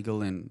cars are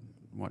legal in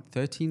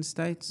 13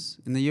 states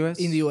in the US?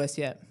 In the US,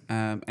 yeah.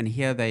 And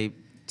here they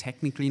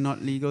technically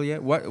not legal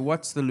yet.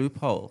 What's the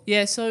loophole?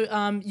 Yeah,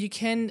 so you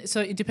can.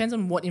 So it depends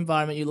on what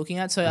environment you're looking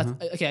at. So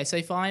so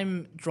if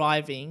I'm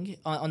driving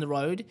on the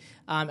road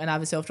and I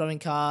have a self-driving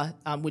car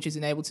which is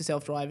enabled to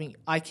self-driving,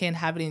 I can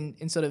have it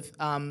in sort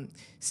of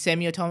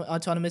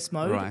semi-autonomous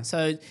mode. Right.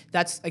 So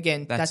that's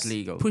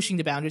legal. pushing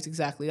the boundaries.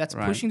 Exactly. That's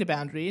Right. pushing the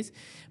boundaries.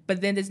 But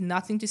then there's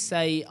nothing to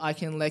say I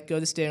can let go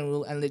of the steering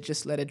wheel and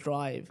just let it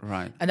drive.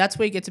 Right. And that's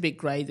where it gets a bit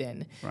grey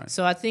then. Right.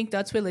 So I think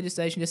that's where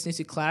legislation just needs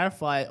to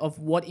clarify of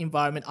what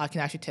environment I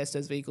can actually test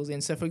those vehicles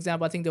in. So for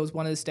example, I think there was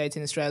one of the states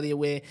in Australia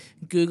where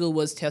Google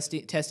was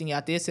testing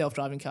out their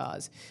self-driving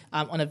cars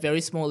on a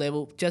very small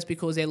level just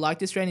because they like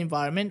the Australian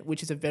environment,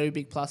 which is a very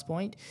big plus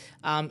point.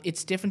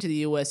 It's different to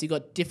the US. You've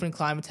got different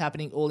climates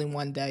happening all in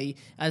one day,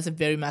 and it's a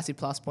very massive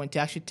plus point to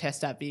actually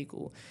test that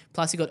vehicle.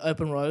 Plus, you've got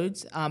open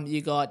roads.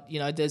 You got,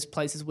 there's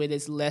places where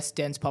there's less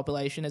dense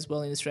population as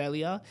well in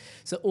Australia.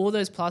 So all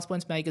those plus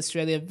points make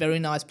Australia a very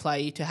nice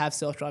play to have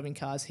self-driving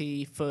cars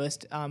here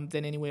first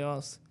than anywhere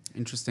else.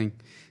 Interesting.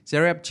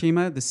 Zeryab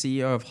Chima, the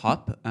CEO of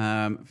Hop.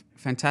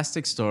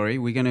 Fantastic story.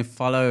 We're going to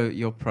follow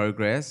your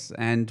progress,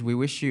 and we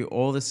wish you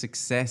all the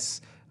success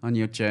on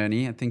your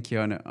journey. I think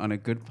you're on a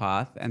good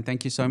path, and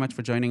thank you so much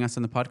for joining us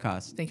on the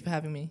podcast. Thank you for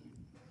having me.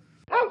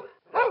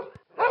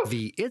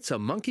 The It's a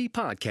Monkey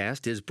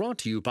podcast is brought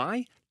to you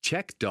by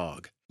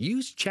CheckDog.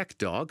 Use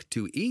CheckDog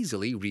to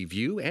easily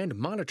review and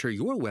monitor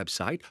your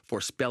website for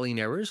spelling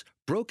errors,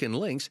 broken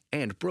links,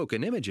 and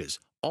broken images,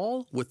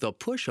 all with the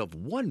push of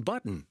one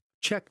button.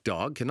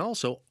 CheckDog can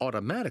also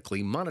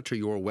automatically monitor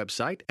your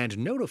website and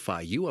notify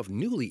you of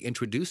newly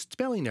introduced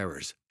spelling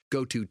errors.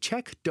 Go to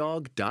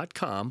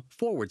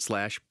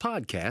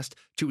checkdog.com/podcast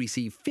to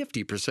receive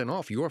 50%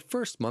 off your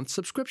first month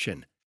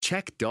subscription.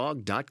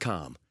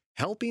 CheckDog.com,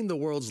 helping the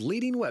world's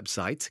leading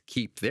websites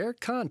keep their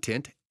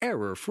content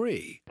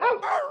error-free.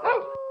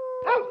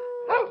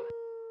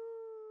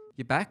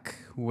 You're back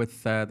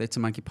with the It's a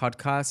Monkey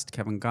podcast.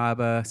 Kevin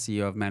Garber,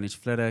 CEO of Manage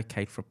Flitter.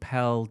 Kate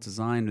Frappel,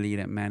 design lead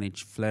at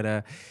Manage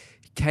Flitter.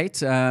 Kate,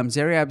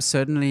 Zeryab's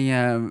certainly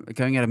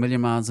going at 1,000,000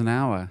 miles an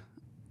hour.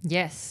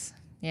 Yes.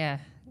 Yeah.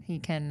 He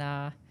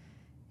can.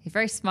 He's a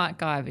very smart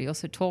guy, but he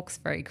also talks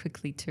very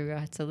quickly too. I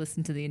had to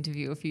listen to the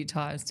interview a few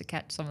times to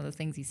catch some of the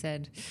things he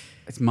said.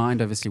 His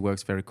mind obviously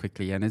works very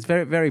quickly, and it's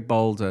very, very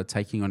bold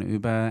taking on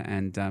Uber.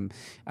 And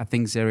I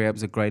think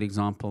Zeryab's a great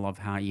example of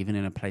how even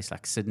in a place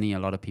like Sydney, a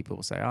lot of people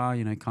will say,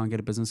 can't get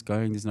a business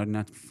going. There's not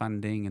enough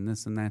funding and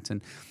this and that.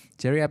 And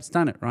Zeryab's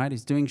done it, right?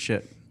 He's doing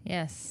shit.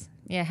 Yes.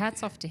 Yeah,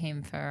 hats off to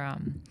him for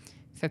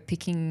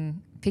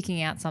picking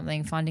out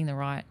something, finding the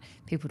right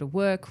people to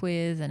work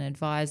with and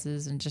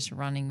advisors, and just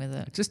running with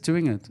it. Just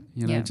doing it,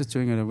 just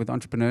doing it. With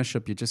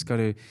entrepreneurship, you just got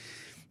to,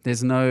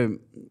 there's no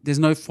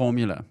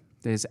formula.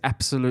 There's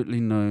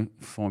absolutely no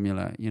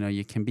formula.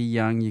 You can be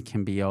young, you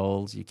can be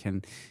old, you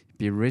can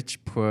be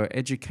rich, poor,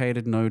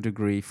 educated, no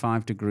degree,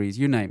 5 degrees,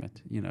 you name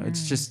it.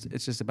 It's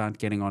just about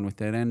getting on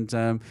with it. And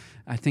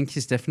I think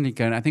he's definitely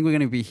I think we're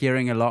going to be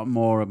hearing a lot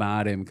more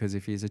about him, because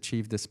if he's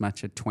achieved this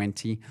much at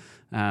 20,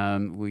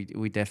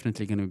 we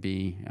definitely going to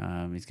be,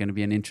 he's going to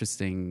be an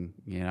interesting,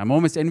 I'm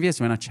almost envious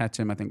when I chat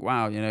to him. I think,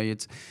 wow,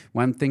 it's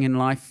one thing in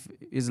life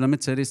is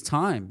limited is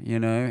time,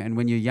 and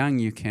when you're young,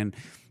 you can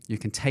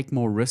take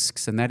more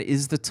risks, and that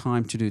is the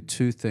time to do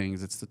two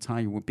things. It's the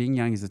time, being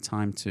young is the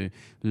time to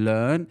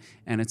learn,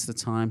 and it's the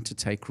time to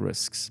take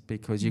risks,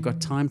 because you've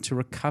got time to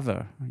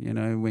recover.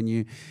 When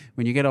you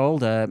get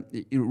older,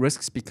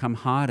 risks become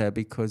harder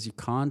because you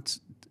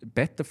can't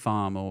bet the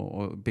farm,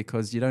 or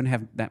because you don't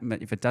have that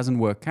much, if it doesn't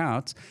work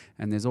out,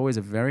 and there's always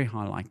a very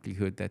high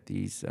likelihood that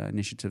these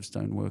initiatives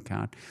don't work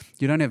out,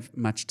 you don't have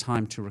much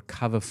time to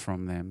recover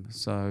from them.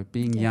 So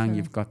being young,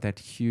 you've got that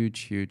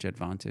huge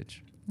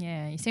advantage.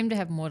 Yeah, you seem to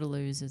have more to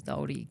lose as the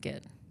older you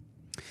get.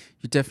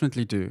 You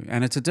definitely do,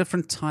 and it's a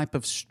different type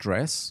of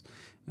stress.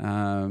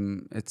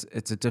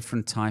 It's a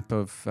different type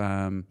of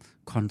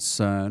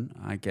concern,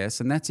 I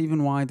guess, and that's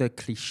even why the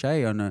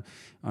cliche on a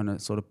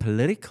sort of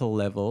political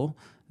level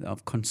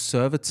of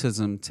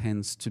conservatism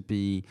tends to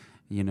be,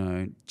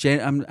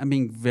 I'm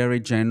being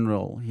very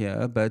general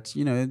here, but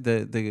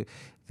the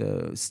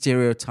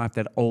stereotype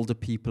that older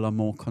people are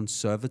more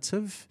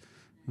conservative.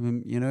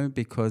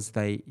 Because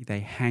they're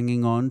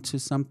hanging on to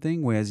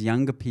something, whereas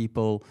younger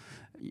people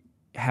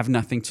have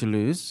nothing to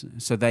lose,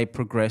 so they're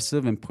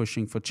progressive and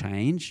pushing for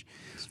change.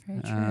 That's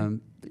very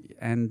true.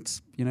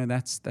 And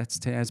that's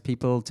as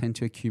people tend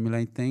to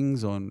accumulate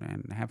things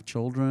and have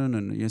children,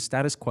 and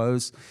status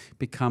quos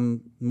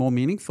become more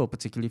meaningful,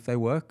 particularly if they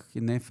work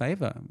in their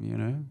favor.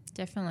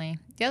 Definitely.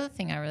 The other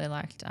thing I really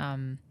liked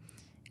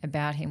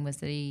about him was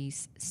that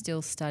he's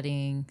still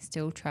studying,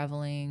 still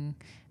traveling.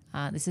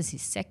 This is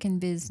his second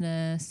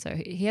business, so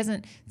he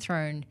hasn't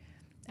thrown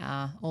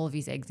all of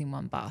his eggs in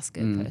one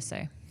basket per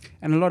se.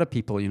 And a lot of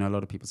people say,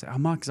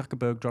 Mark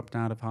Zuckerberg dropped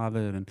out of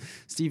Harvard, and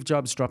Steve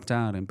Jobs dropped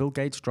out, and Bill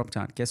Gates dropped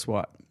out. Guess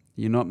what?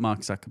 You're not Mark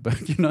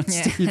Zuckerberg. You're not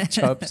Steve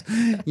Jobs.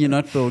 You're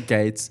not Bill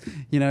Gates.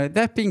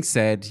 That being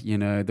said,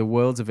 the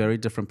world's a very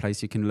different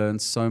place. You can learn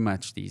so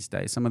much these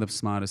days. Some of the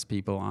smartest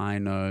people I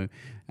know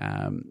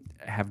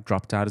have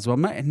dropped out as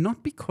well. And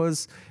not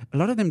because a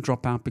lot of them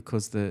drop out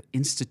because the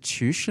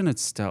institution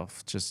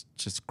itself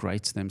just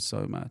grates them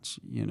so much,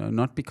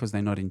 not because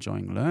they're not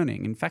enjoying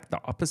learning. In fact, the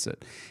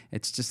opposite.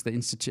 It's just the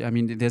institute. I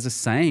mean, there's a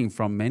saying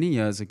from many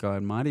years ago,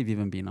 it might have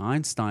even been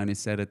Einstein who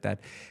said it,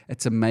 that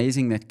it's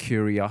amazing that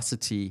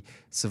curiosity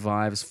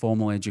survives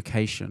formal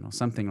education or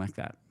something like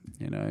that,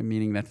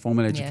 meaning that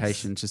formal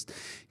education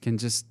can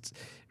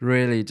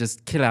really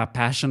just kill our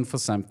passion for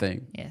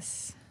something.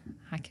 Yes,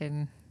 I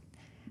can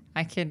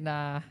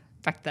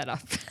back that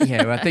up.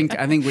 Yeah, well,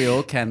 I think we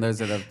all can. Those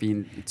that have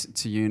been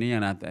to uni,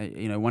 and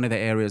one of the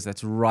areas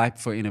that's ripe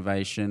for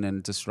innovation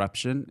and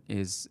disruption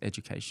is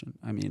education.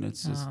 I mean,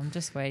 it's just. I'm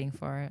just waiting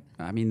for it.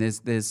 I mean,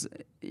 it's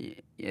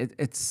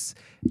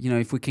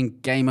if we can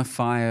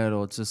gamify it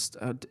or just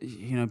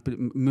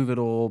move it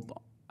all.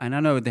 And I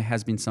know there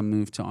has been some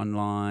move to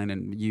online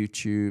and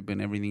YouTube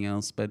and everything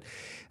else, but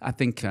I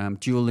think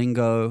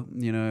Duolingo,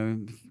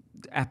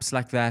 apps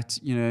like that,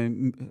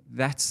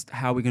 that's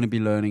how we're going to be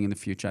learning in the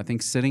future. I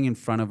think sitting in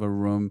front of a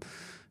room,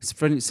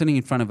 sitting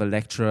in front of a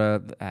lecturer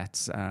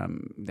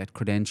that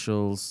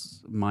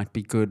credentials might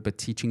be good, but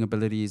teaching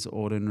ability is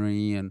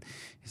ordinary, and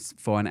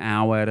for an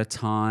hour at a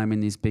time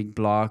in these big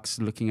blocks,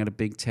 looking at a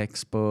big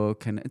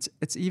textbook, and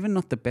it's even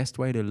not the best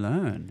way to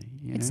learn.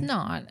 It's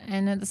not,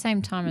 and at the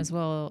same time as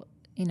well,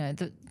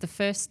 the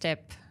first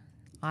step,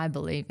 I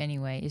believe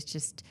anyway, is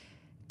just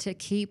to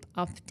keep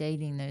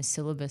updating those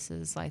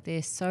syllabuses. Like,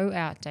 they're so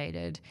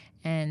outdated,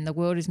 and the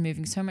world is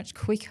moving so much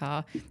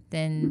quicker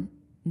than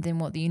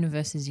what the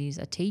universities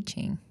are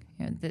teaching.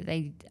 That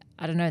they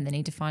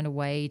need to find a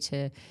way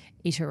to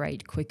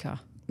iterate quicker.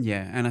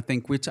 Yeah, and I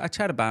think I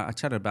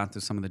chatted about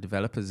to some of the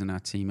developers in our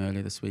team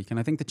earlier this week, and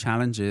I think the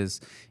challenge is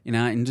in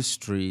our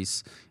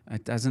industries,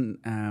 it doesn't.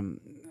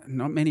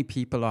 Not many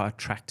people are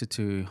attracted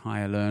to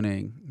higher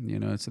learning,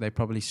 so they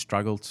probably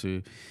struggle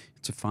to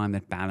find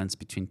that balance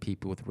between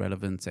people with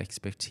relevant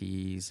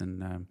expertise,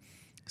 and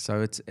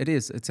so it's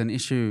an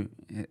issue.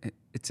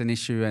 It's an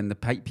issue, and the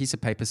piece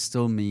of paper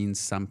still means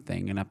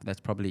something, and that's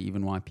probably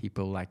even why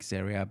people like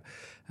Zeriab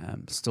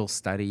still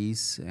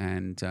studies,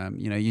 and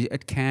you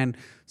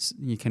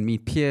can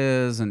meet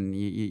peers, and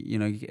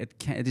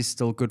it is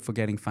still good for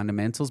getting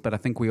fundamentals. But I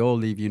think we all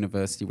leave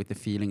university with the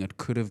feeling it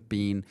could have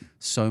been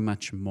so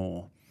much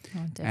more.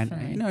 Oh,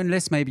 definitely. And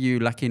unless maybe you're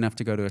lucky enough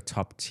to go to a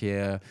top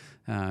tier,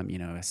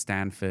 a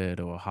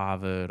Stanford or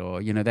Harvard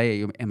or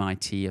they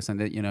MIT or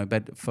something,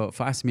 but for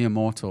us mere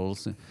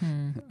mortals,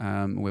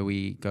 where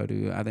we go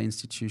to other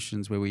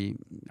institutions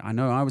I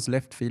know I was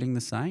left feeling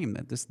the same,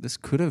 that this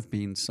could have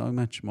been so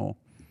much more.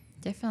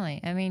 Definitely.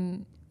 I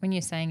mean, when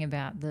you're saying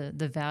about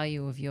the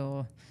value of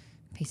your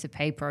piece of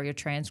paper or your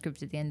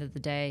transcript at the end of the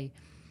day,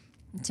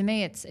 to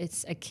me it's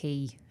a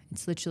key.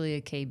 It's literally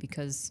a key,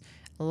 because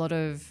a lot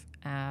of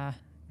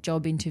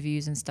job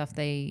interviews and stuff,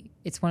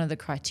 it's one of the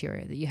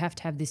criteria that you have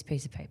to have this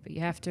piece of paper.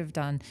 You have to have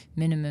done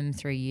minimum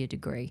 3-year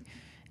degree.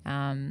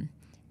 And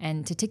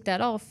to tick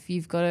that off,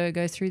 you've got to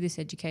go through this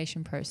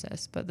education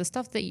process. But the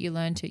stuff that you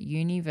learned at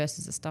uni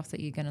versus the stuff that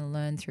you're going to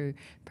learn through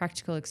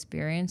practical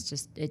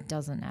experience, it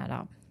doesn't add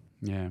up.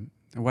 Yeah.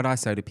 What I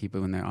say to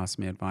people when they ask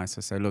me advice,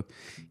 I say, look,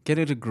 get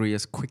a degree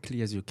as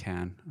quickly as you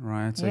can,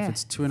 right? So if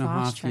it's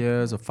 2.5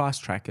 years, or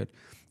fast track it,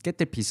 get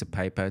the piece of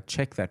paper,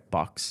 check that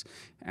box.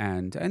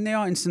 And there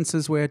are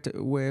instances where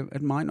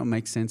it might not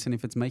make sense, and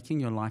if it's making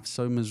your life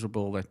so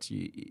miserable that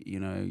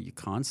you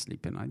can't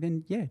sleep at night,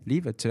 then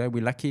leave it. Today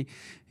we're lucky.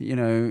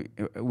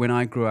 When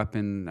I grew up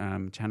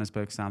in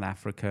Johannesburg, South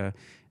Africa,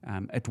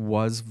 it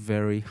was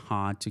very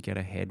hard to get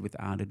ahead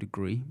without a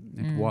degree.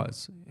 It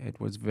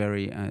was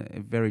very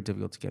very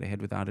difficult to get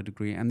ahead without a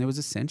degree, and there was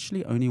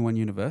essentially only one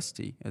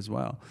university as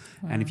well.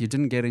 Wow. And if you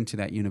didn't get into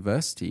that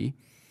university,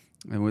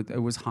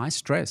 it was high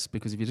stress,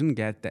 because if you didn't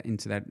get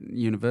into that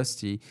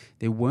university,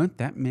 there weren't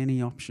that many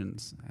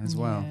options as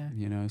well.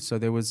 So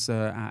there was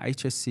our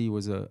HSC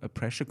was a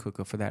pressure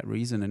cooker for that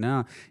reason. And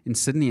now in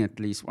Sydney,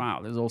 at least,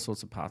 there's all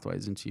sorts of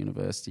pathways into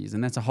universities,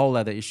 and that's a whole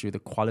other issue, the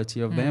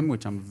quality of them,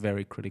 which I'm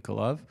very critical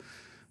of.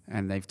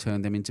 And they've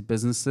turned them into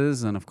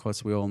businesses, and of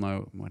course we all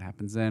know what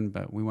happens then,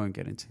 but we won't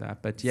get into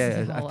that. But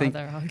I think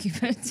other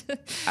argument.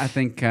 I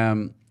think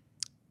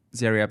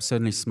Zeriab's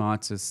certainly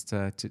smart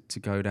to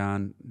go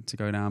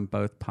down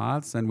both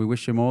paths, and we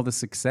wish him all the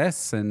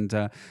success. And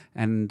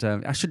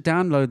I should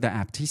download the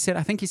app.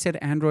 I think he said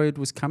Android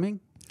was coming.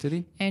 Did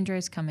he?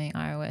 Android's coming.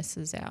 iOS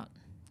is out.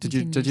 Did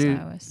you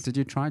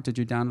try? Did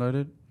you download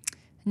it?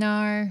 No,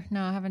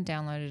 I haven't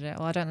downloaded it.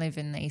 Well, I don't live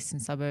in the eastern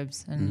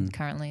suburbs, and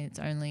currently it's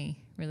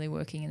only really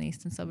working in the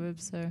eastern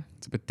suburbs. So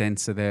it's a bit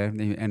denser there.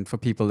 And for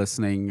people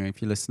listening,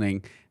 if you're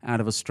listening out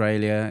of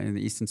Australia, in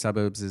the eastern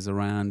suburbs is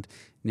around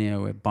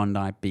near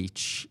Bondi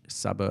Beach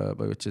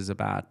suburb, which is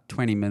about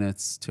 20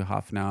 minutes to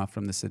half an hour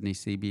from the Sydney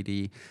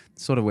CBD,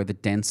 sort of where the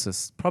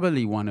densest,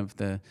 probably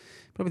the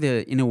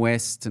inner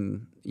west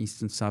and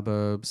eastern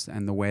suburbs,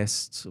 and the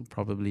west,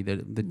 probably the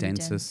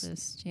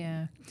densest.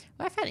 Yeah.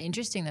 What I found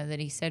interesting, though,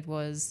 that he said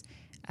was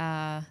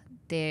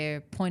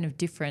their point of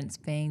difference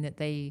being that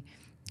they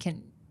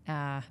can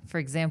for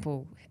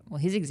example,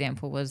 his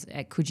example was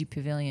at Coogee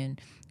Pavilion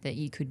that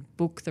you could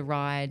book the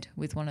ride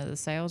with one of the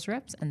sales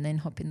reps and then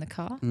hop in the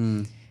car.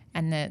 And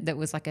that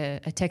was like a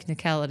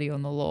technicality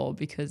on the law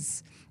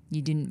because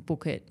you didn't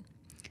book it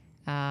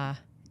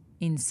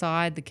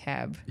inside the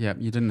cab. Yeah,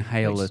 you didn't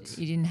hail it.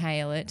 You didn't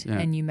hail it, Yeah.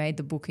 and you made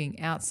the booking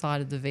outside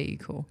of the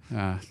vehicle.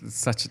 It's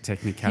such a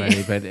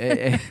technicality, but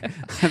I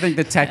think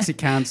the taxi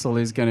council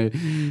is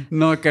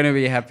not going to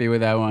be happy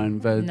with that one.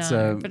 But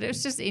No, but it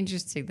was just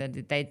interesting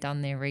that they'd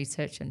done their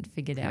research and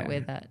figured out Yeah. where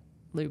that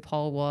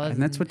loophole was.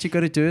 and that's what you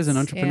got to do as an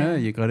entrepreneur.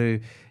 Yeah. You got to,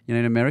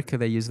 in America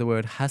they use the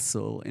word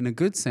hustle in a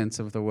good sense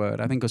of the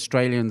word. I think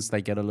Australians, they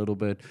get a little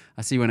bit.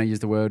 I see when I use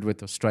the word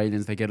with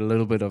Australians, they get a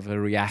little bit of a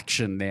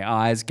reaction. Their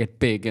eyes get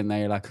big and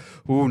they're like,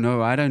 "Oh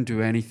no, I don't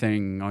do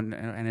anything."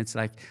 And it's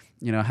like,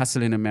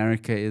 hustle in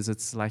America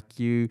it's like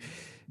you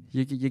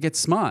get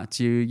smart.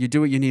 You do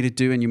what you need to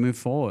do and you move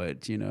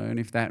forward. And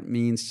if that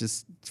means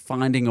just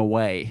finding a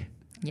way.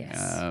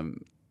 Yes.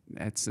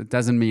 It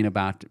doesn't mean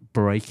about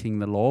breaking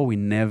the law.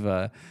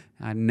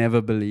 I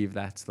never believe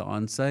that's the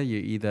answer. You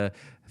either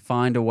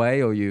find a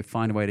way or you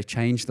find a way to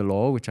change the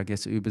law, which I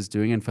guess Uber's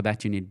doing. And for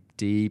that, you need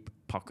deep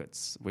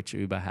pockets, which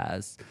Uber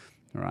has,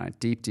 right?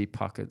 Deep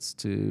pockets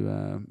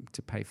to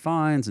pay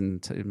fines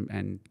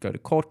and go to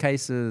court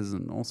cases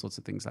and all sorts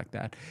of things like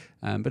that.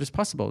 But it's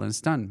possible and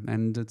it's done.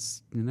 And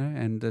it's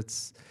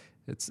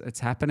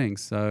happening.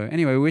 So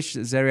anyway, we wish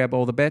Zeriab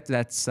all the best.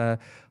 That's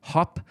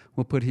Hop.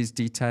 We'll put his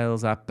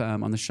details up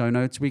on the show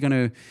notes. We're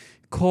going to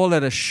call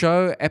it a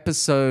show,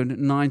 episode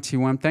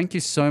 91. Thank you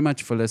so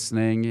much for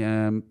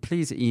listening.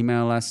 Please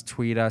email us,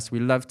 tweet us. We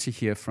love to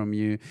hear from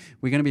you.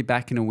 We're going to be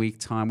back in a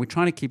week's time. We're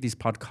trying to keep these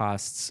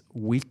podcasts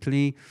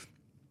weekly.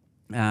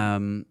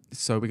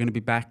 So we're going to be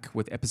back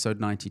with episode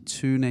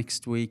 92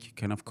 next week. You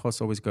can, of course,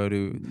 always go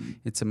to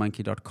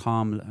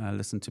itsamonkey.com,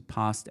 listen to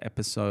past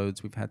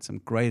episodes. We've had some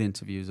great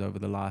interviews over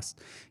the last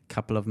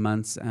couple of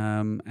months,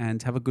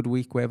 and have a good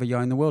week wherever you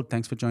are in the world.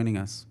 Thanks for joining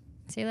us.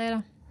 See you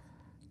later.